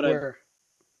kind of what I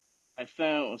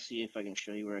found. Let's see if I can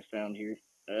show you where I found here.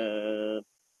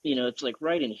 You know, it's like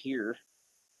right in here.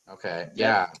 Okay,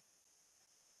 yeah.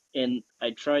 And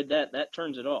I tried that. That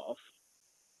turns it off.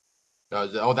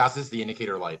 Oh, that's just the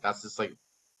indicator light. That's just like,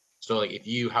 so like if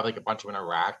you have like a bunch of them in a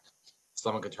rack,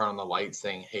 someone can turn on the light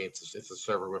saying, hey, it's a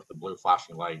server with the blue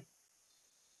flashing light.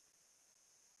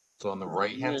 So on the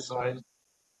right-hand side.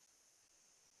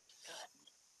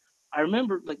 I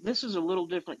remember, like, this is a little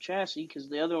different chassis because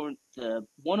the other one,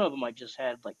 one of them I just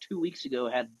had like 2 weeks ago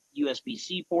had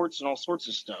USB-C ports and all sorts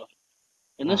of stuff.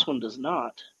 And this one does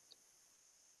not.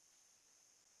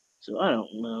 So I don't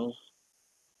know.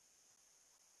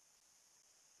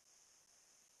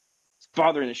 It's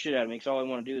bothering the shit out of me because all I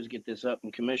want to do is get this up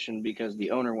and commissioned because the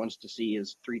owner wants to see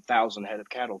his 3,000 head of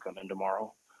cattle come in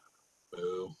tomorrow.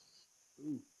 Moo.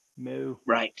 Moo.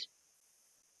 Right.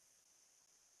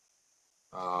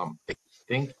 I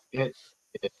think it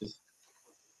is.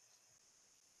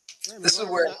 This is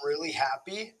where I'm really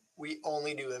happy. We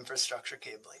only do infrastructure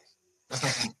cabling.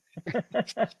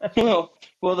 well,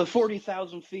 the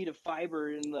 40,000 feet of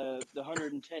fiber and the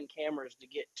 110 cameras to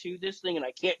get to this thing, and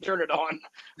I can't turn it on.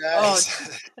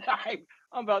 Nice.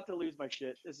 I'm about to lose my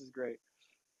shit. This is great.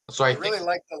 So I really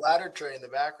like the ladder tray in the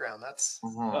background. That's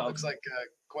looks like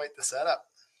quite the setup.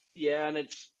 Yeah, and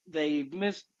they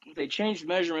changed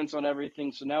measurements on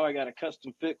everything, so now I got to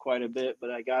custom fit quite a bit,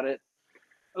 but I got it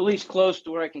at least close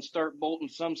to where I can start bolting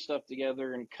some stuff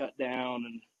together and cut down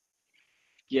and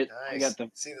get. Nice. I got the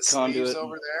see the conduit sleeves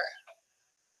over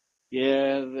there.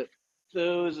 Yeah,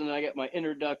 those, and I got my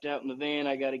inner duct out in the van.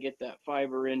 I got to get that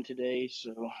fiber in today.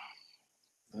 So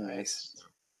Nice.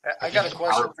 I got a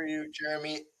question for you,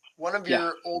 Jeremy. One of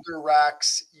your older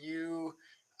racks,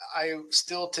 I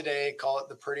still today call it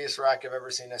the prettiest rack I've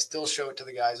ever seen. I still show it to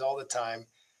the guys all the time.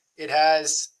 It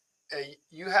has,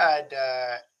 you had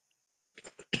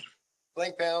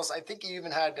blank panels. I think you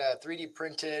even had 3D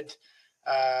printed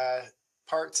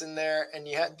parts in there, and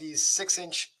you had these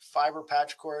 6-inch fiber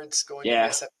patch cords going to the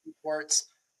SFP ports.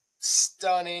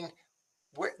 Stunning.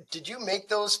 Where did you make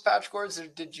those patch cords, or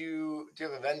do you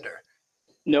have a vendor?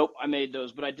 Nope, I made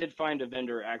those, but I did find a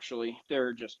vendor actually.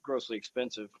 They're just grossly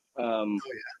expensive. Oh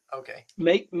yeah, okay.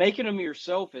 Making them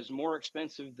yourself is more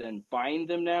expensive than buying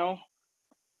them now.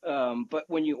 But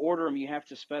when you order them, you have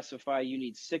to specify you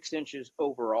need 6 inches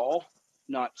overall,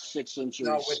 not 6 inches.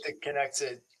 No, with the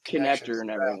connector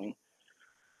and everything.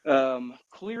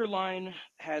 Clearline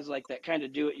has like that kind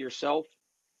of do-it-yourself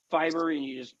fiber, and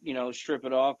you just strip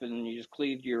it off, and then you just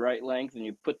cleave to your right length, and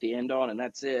you put the end on, and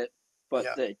that's it. But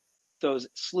those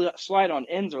slide-on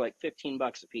ends are like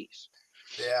 $15 a piece.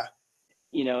 Yeah.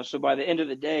 So by the end of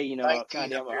the day,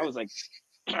 goddamn, I was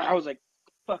like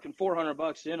fucking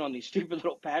 $400 in on these stupid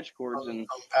little patch cords and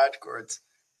patch cords.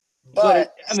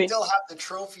 But I mean, still have the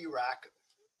trophy rack.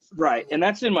 Right, and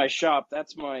that's in my shop.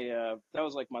 That's my that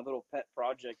was like my little pet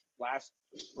project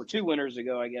 2 winters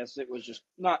ago, I guess. It was just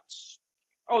not.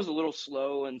 I was a little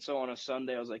slow, and so on a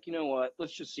Sunday, I was like, you know what?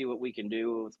 Let's just see what we can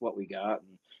do with what we got.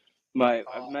 And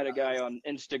I've met a guy on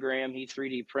Instagram. He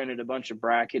 3D printed a bunch of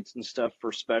brackets and stuff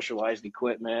for specialized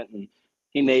equipment, and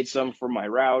he made some for my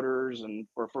routers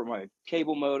or for my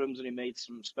cable modems, and he made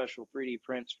some special 3D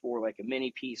prints for like a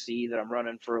mini PC that I'm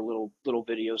running for a little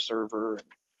video server.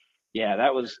 Yeah,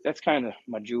 that's kind of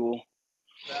my jewel.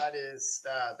 That is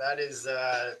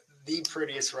the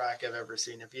prettiest rack I've ever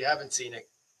seen. If you haven't seen it,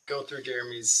 go through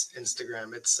Jeremy's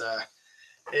Instagram. It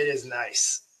is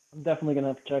nice. I'm definitely gonna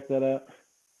have to check that out.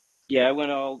 Yeah, I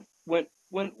went a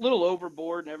little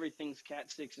overboard, and everything's Cat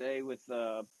 6A with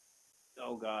like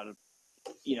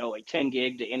 10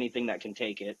 gig to anything that can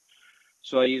take it.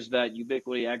 So I used that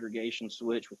Ubiquity aggregation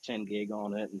switch with 10 gig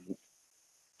on it. And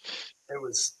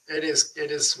it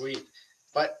is sweet.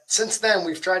 But since then,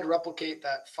 we've tried to replicate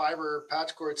that fiber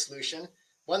patch cord solution.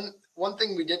 One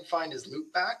thing we did find is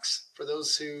loopbacks. For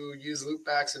those who use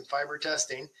loopbacks in fiber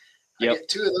testing, I get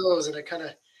 2 of those, and I kind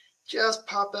of just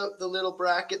pop out the little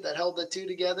bracket that held the 2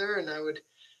 together, and I would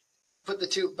put the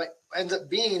 2, but ends up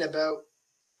being about,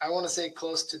 I want to say,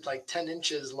 close to like 10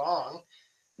 inches long.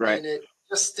 Right. And it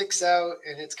just sticks out,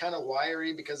 and it's kind of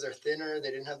wiry because they're thinner.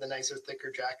 They didn't have the nicer,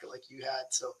 thicker jacket like you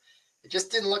had. So it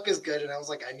just didn't look as good. And I was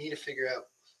like, I need to figure out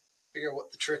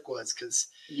what the trick was. Because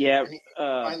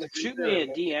shoot me a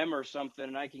DM or something,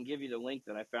 and I can give you the link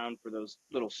that I found for those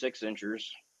little 6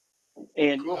 inchers.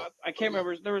 And I can't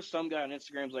remember. There was some guy on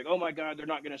Instagram who's like, "Oh my God, they're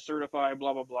not going to certify.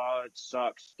 Blah blah blah. It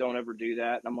sucks. Don't ever do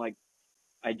that." And I'm like,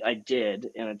 I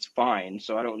did, and it's fine.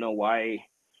 So I don't know why.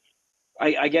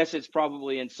 I guess it's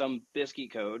probably in some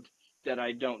BSKY code that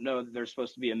I don't know that there's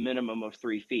supposed to be a minimum of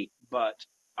 3 feet, but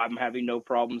I'm having no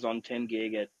problems on 10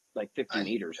 gig at like 50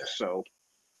 meters. So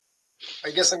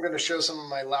I guess I'm going to show some of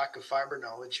my lack of fiber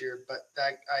knowledge here, but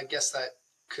I guess that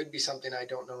could be something I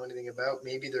don't know anything about.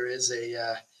 Maybe there is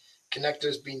a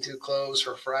connectors being too close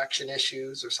or fraction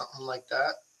issues or something like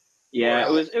that. Yeah,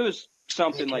 it was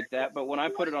something like that. But when I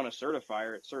put it on a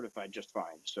certifier, it certified just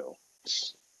fine. So.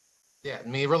 Yeah, I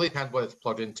mean, it really depends what it's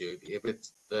plugged into. If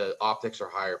it's the optics are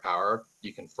higher power,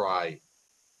 you can fry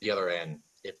the other end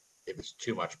if it's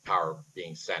too much power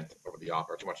being sent over the op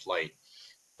or too much light.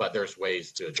 But there's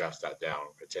ways to adjust that down,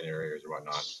 attenuators or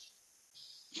whatnot.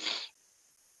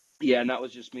 Yeah, and that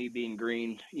was just me being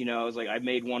green. I was like, I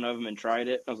made one of them and tried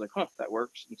it. I was like, huh, that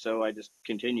works. And so I just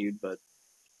continued. But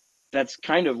that's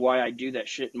kind of why I do that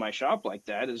shit in my shop like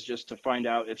that, is just to find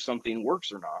out if something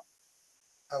works or not.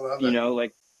 I love it.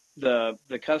 Like the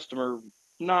customer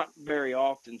not very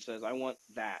often says, I want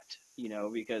that,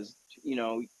 because,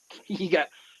 you got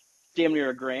damn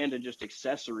near $1,000 in just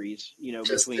accessories,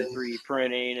 between 3D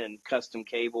printing and custom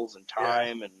cables and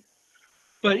time.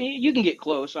 But you can get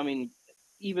close. I mean,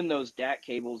 even those DAC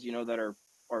cables, that are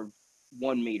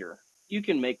 1 meter, you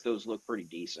can make those look pretty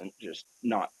decent, just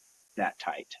not that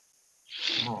tight.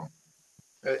 Oh.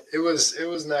 It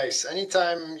was nice.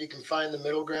 Anytime you can find the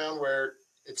middle ground where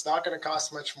it's not going to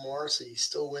cost much more, so you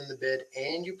still win the bid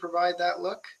and you provide that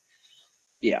look.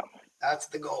 Yeah, that's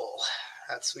the goal.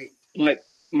 That's sweet.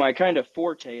 My kind of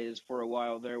forte is, for a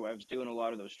while there, I was doing a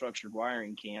lot of those structured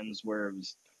wiring cans where it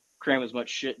was cram as much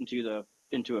shit into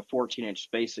a 14-inch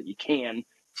space that you can.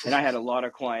 And I had a lot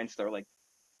of clients that were like,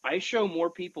 I show more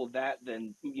people that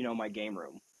than, my game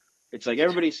room. It's like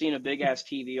everybody's seen a big ass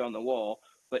TV on the wall,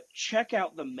 but check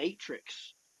out the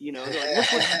Matrix. They're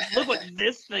like, look what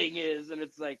this thing is, and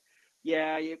it's like,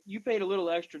 yeah, you paid a little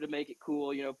extra to make it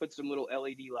cool. Put some little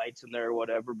LED lights in there or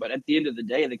whatever. But at the end of the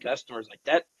day, the customer's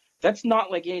like, that's not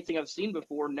like anything I've seen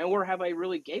before. Nor have I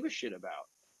really gave a shit about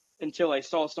until I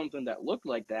saw something that looked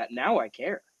like that. Now I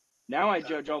care. Now I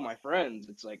judge all my friends.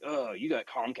 It's like, oh, you got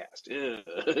Comcast,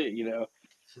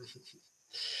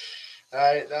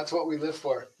 That's what we live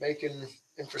for, making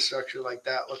infrastructure like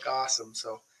that look awesome.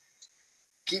 So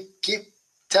keep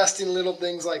testing little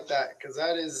things like that, because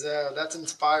that's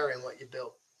inspiring what you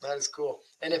built. That is cool.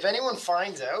 And if anyone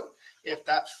finds out if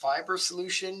that fiber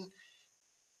solution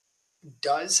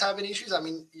does have any issues, I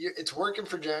mean, it's working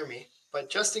for Jeremy, but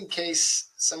just in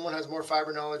case someone has more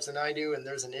fiber knowledge than I do and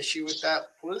there's an issue with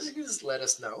that, please just let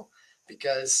us know,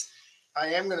 because I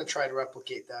am going to try to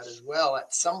replicate that as well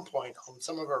at some point on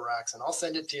some of our racks, and I'll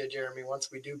send it to you, Jeremy,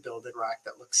 once we do build a rack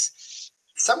that looks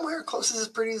somewhere close as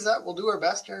pretty as that. We'll do our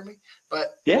best, Jeremy,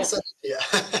 but yeah. We'll send it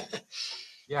to you.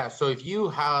 Yeah, so if you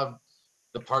have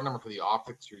the part number for the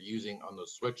optics you're using on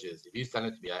those switches, if you send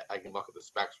it to me, I can look at the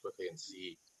specs quickly and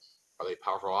see, are they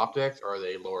powerful optics or are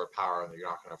they lower power and you're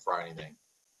not going to fry anything?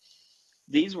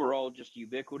 These were all just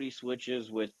Ubiquity switches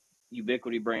with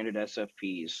Ubiquity branded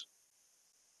SFPs.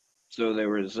 So there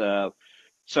was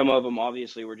some of them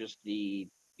obviously were just the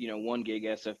 1 gig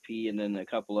SFP, and then a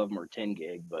couple of them are 10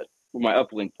 gig. But my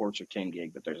uplink ports are 10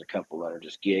 gig, but there's a couple that are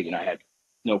just gig, and I had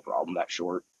no problem that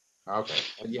short. Okay,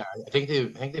 and yeah, I think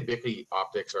the Ubiquity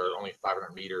optics are only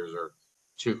 500 meters or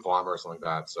 2 kilometers, something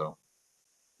like that. So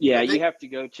yeah, you have to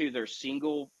go to their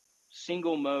single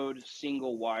mode,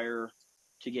 single wire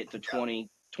to get to 20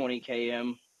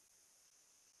 km.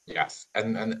 Yes,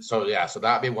 and so yeah, so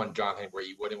that'd be one, Jonathan, where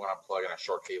you wouldn't want to plug in a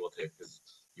short cable to, because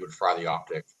you would fry the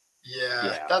optic.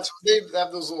 Yeah, that's they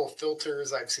have those little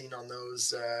filters I've seen on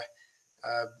those.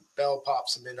 Bell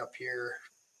pops them in up here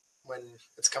when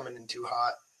it's coming in too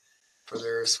hot for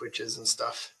their switches and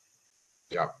stuff.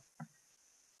 Yeah.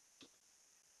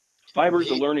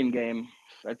 Fiber's a learning game.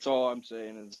 That's all I'm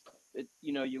saying is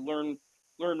you learn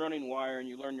running wire, and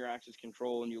you learn your access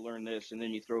control, and you learn this, and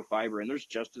then you throw fiber, and there's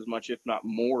just as much, if not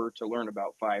more, to learn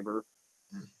about fiber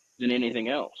than anything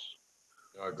else.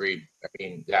 No, agreed. I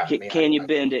mean, yeah. Can you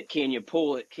bend it? Can you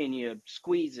pull it? Can you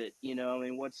squeeze it?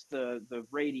 What's the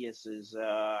radiuses?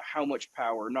 How much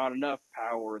power? Not enough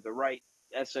power? The right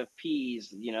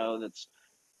SFPs? That's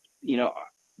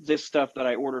this stuff that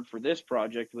I ordered for this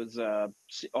project was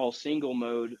all single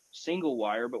mode, single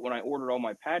wire. But when I ordered all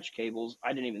my patch cables, I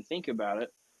didn't even think about it.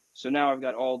 So now I've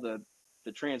got all the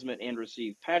transmit and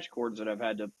receive patch cords that I've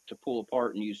had to pull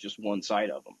apart and use just one side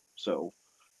of them. So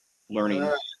learning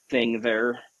thing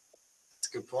there. That's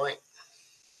a good point.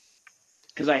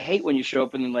 Because I hate when you show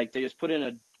up and then they just put in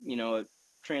a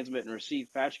transmit and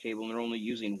receive patch cable, and they're only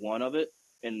using one of it,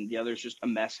 and the other's just a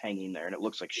mess hanging there, and it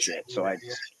looks like shit. So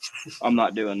I'm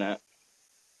not doing that.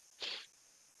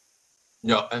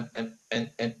 No, and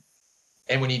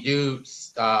when you do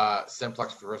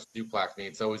simplex versus duplex,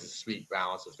 it's always a sweet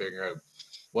balance of figuring out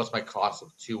what's my cost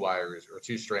of 2 wires or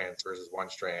 2 strands versus 1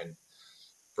 strand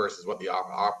versus what the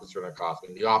optics are going to cost. I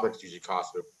mean, the optics usually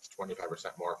cost 25%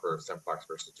 more for simplex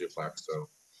versus duplex. So,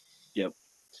 yep.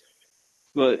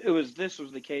 But this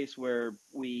was the case where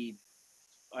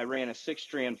I ran a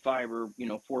 6-strand fiber,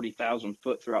 40,000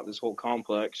 foot throughout this whole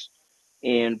complex,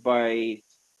 and by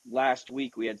last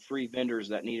week we had 3 vendors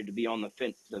that needed to be on the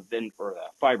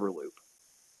fiber loop.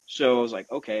 So I was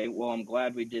like, okay, well, I'm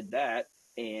glad we did that,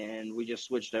 and we just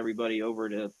switched everybody over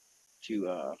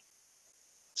to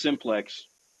simplex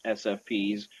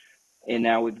SFPs, and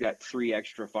now we've got 3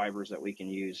 extra fibers that we can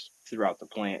use throughout the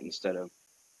plant instead of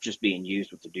just being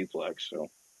used with the duplex. So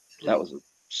that was a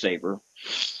saver.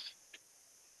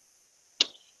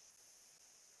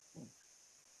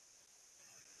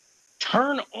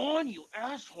 Turn on, you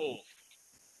asshole.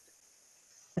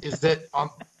 is it on?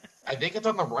 I think it's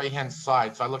on the right hand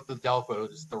side. So I looked at the Delco.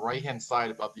 It's the right hand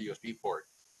side above the USB port.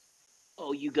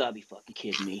 Oh, you gotta be fucking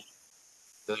kidding me.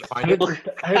 Did I find it?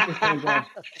 I hope it's turned on.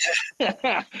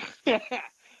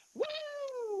 Woo!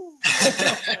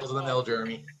 It was in the middle,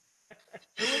 Jeremy.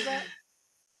 Who was that?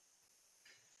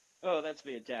 Oh, that's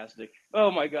fantastic.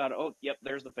 Oh my god. Oh, yep,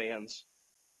 there's the fans.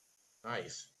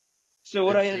 Nice. So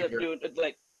what I ended up doing,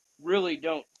 really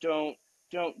don't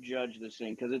judge this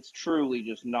thing, because it's truly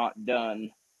just not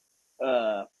done.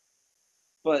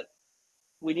 But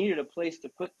we needed a place to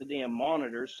put the damn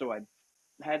monitors, so I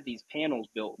had these panels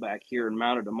built back here and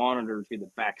mounted a monitor to the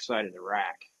back side of the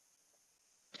rack.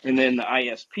 And then the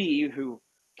ISP, who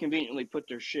conveniently put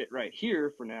their shit right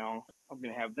here for now. I'm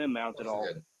gonna have them mounted all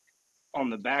Good.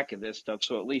 on the back of this stuff,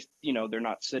 so at least they're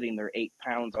not sitting there 8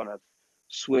 pounds on a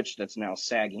switch that's now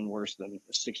sagging worse than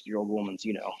a 60-year-old woman's.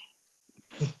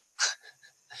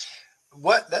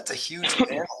 What? That's a huge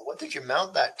panel. What did you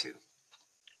mount that to?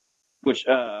 Which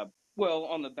well,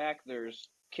 on the back there's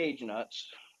cage nuts,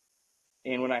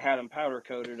 and when I had them powder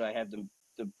coated, I had them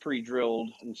pre-drilled,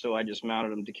 and so I just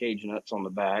mounted them to cage nuts on the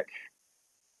back.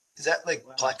 Is that like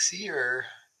plexi or?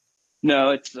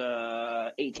 No, it's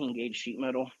 18 gauge sheet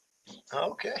metal.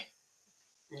 Oh, okay.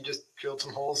 You just drilled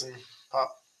some holes and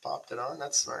popped it on.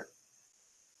 That's smart.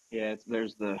 Yeah,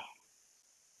 there's the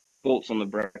bolts on the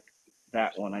brick.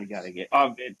 That one I gotta get.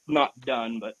 It's not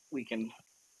done, but we can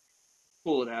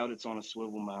pull it out. It's on a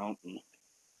swivel mount and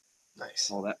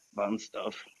Nice. all that fun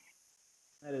stuff.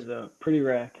 That is a pretty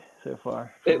rack so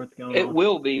far for what's going It on.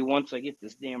 will be once I get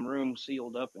this damn room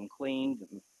sealed up and cleaned.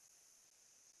 And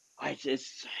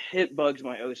it bugs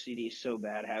my OCD so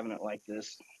bad having it like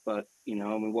this. But I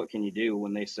mean, what can you do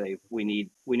when they say we need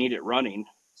it running?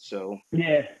 So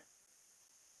Yeah.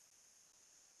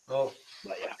 Well,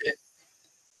 but yeah.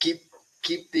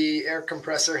 Keep the air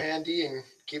compressor handy and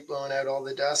keep blowing out all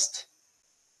the dust.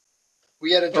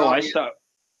 We had a job.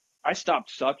 I stopped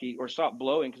sucking or stopped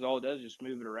blowing because all it does is just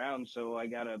move it around. So I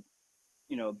got a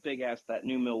big ass that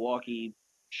new Milwaukee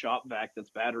shop vac that's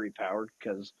battery powered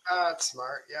because That's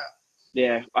smart. Yeah.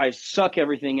 yeah, I suck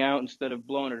everything out instead of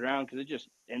blowing it around because it just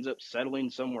ends up settling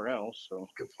somewhere else. So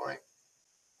Good point.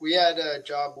 We had a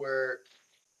job where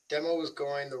demo was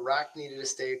going, the rack needed to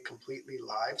stay completely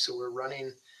live. So we're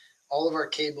running all of our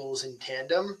cables in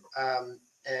tandem,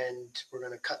 and we're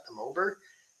going to cut them over.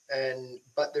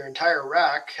 But their entire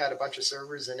rack had a bunch of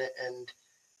servers in it, and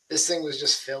this thing was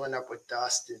just filling up with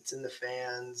dust. It's in the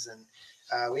fans, and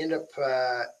we ended up,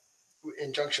 in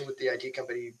conjunction with the IT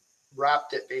company,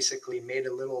 wrapped it, basically made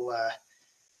a little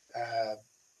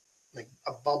like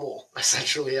a bubble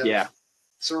essentially of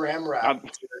saran wrap.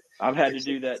 I've had to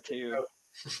do that too.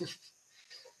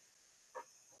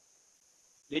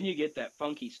 Then you get that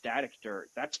funky static dirt.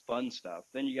 That's fun stuff.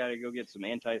 Then you got to go get some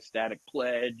anti-static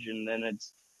pledge, and then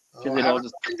it's because it all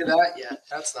just into that yet.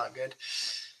 That's not good.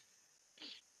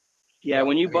 Yeah,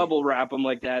 when you bubble wrap them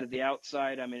like that at the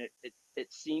outside, I mean,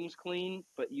 it seems clean,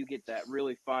 but you get that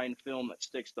really fine film that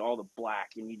sticks to all the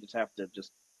black, and you just have to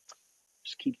just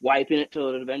keep wiping it till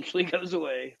it eventually goes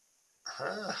away.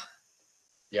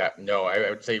 Yeah, no, I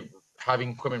would say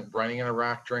having equipment running in a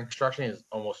rack during construction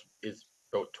is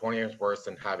about 20 times worse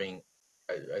than having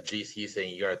a GC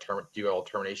saying you got to do all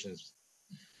terminations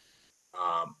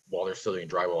while they're still doing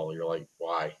drywall. You're like,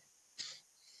 why?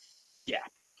 Yeah.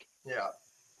 Yeah.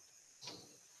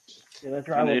 Yeah, that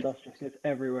drywall dust just gets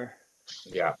everywhere.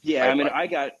 Yeah. Yeah, I mean,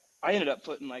 I ended up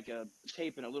putting like a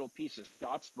tape and a little piece of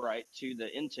Scotch Brite to the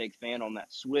intake fan on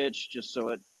that switch just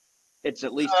so it's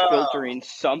at least filtering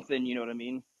something, you know what I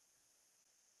mean?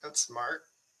 That's smart.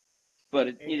 But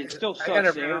it still sucks. I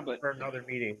gotta there, run but for another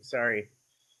meeting. Sorry.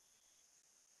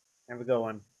 Have a good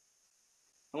one.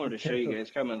 I wanted to show you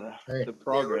guys kind of the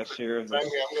progress here of this.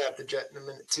 I'm gonna have to jet in a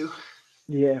minute too.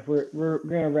 Yeah, we're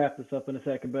gonna wrap this up in a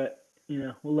second, but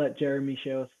we'll let Jeremy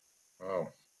show us. Oh.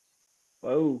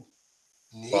 Whoa.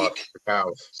 Neat.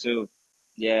 Cows. So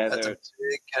yeah, that's a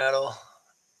big cattle.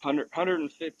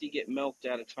 150 get milked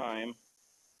at a time.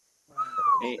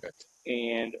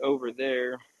 And over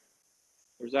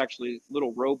there's actually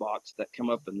little robots that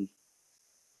come up and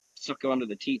suck onto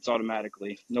the teats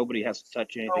automatically. Nobody has to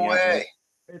touch anything. No way.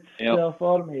 It's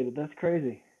self-automated. That's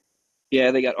crazy.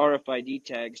 Yeah, they got RFID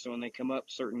tags, so when they come up,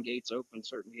 certain gates open,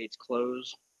 certain gates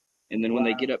close. And then when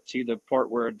they get up to the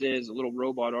part where it is, a little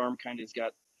robot arm kind of's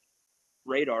got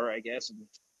radar, I guess, and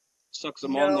sucks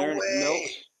them on there and it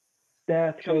melts.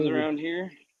 That's comes crazy. around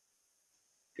here,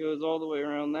 goes all the way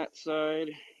around that side,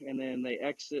 and then they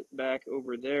exit back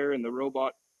over there, and the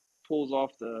robot pulls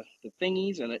off the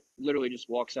thingies, and it literally just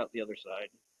walks out the other side.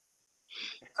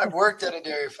 I've worked at a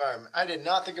dairy farm. I did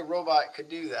not think a robot could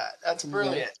do that. That's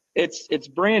brilliant. It's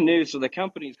brand new, so the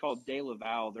company's called De La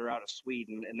Val. They're out of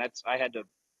Sweden, and I had to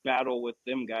battle with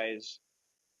them guys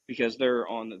because they're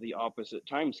on the opposite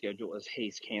time schedule as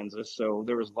Hayes, Kansas. So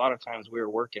there was a lot of times we were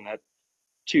working at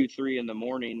 2-3 in the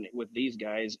morning with these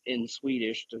guys in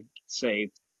Swedish to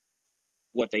say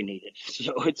what they needed.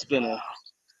 So it's been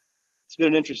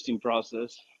an interesting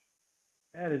process.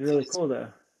 That is really cool, though.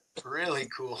 Really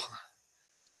cool.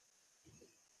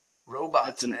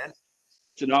 Robots, man.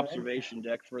 It's an observation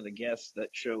deck for the guests that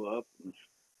show up.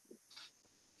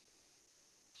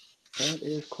 That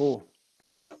is cool.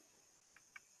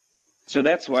 So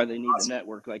that's why they need the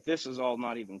network. Like this isn't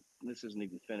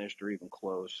even finished or even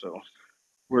close. So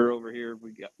we're over here.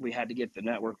 We had to get the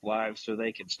network live so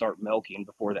they could start milking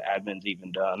before the admin's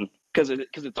even done because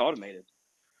it's automated.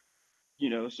 You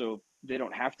know, so they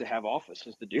don't have to have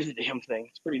offices to do the damn thing.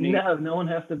 It's pretty neat. No one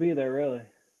has to be there really.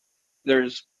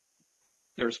 There's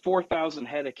 4,000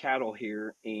 head of cattle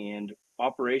here, and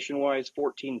operation wise,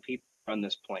 14 people run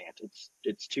this plant.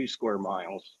 It's 2 square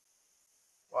miles.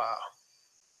 Wow.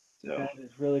 So That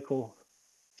is really cool.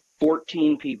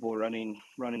 14 people running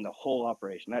the whole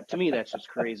operation. That to me, that's just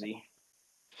crazy.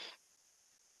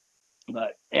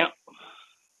 But yeah.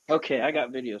 Okay, I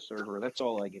got video server. That's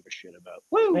all I give a shit about.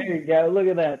 Woo! There you go. Look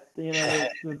at that. You know,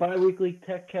 the bi-weekly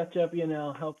tech catch-up, you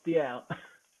know, helped you out.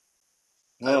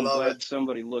 Well, I'm love glad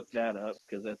somebody looked that up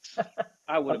because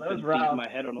I would have that was been Rob. beating my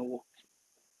head on a wall.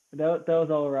 That was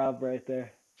all Rob right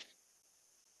there.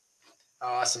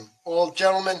 Awesome. Well,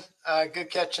 gentlemen, good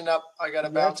catching up. I got to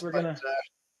bounce, We're but gonna.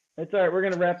 It's all right. We're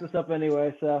gonna wrap this up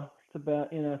anyway. So it's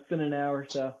about, you know, it's been an hour.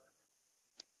 So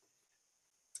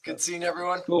it's good seeing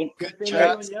everyone. Cool. Good seeing chat.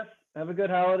 everyone. Yes. Have a good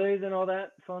holidays and all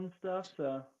that fun stuff.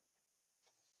 So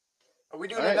Are we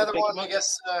doing All right, another well, thank one? you I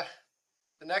guess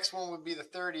the next one would be the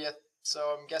 30th.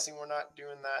 So I'm guessing we're not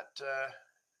doing that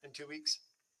in 2 weeks.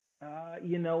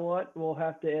 you know what? We'll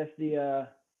have to ask the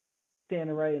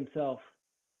Santa Ray himself.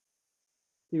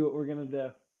 See what we're gonna do.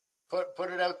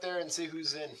 Put it out there and see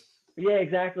who's in. Yeah,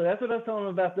 exactly. That's what I was telling him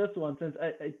about this one. Since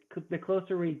the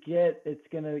closer we get, it's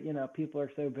gonna, you know, people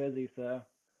are so busy. So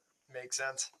Makes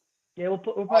sense. yeah, we'll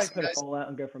probably Awesome, put a guys. poll out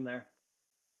and go from there.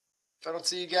 If I don't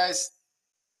see you guys,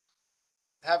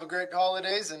 have a great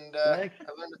holidays, and I Thanks.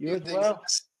 learned a You few as things well. in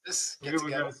this Have a get good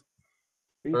one, together. guys.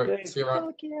 Be All right, safe. see you around.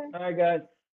 Fuck yeah. All right, guys. See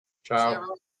Ciao.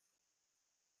 everyone.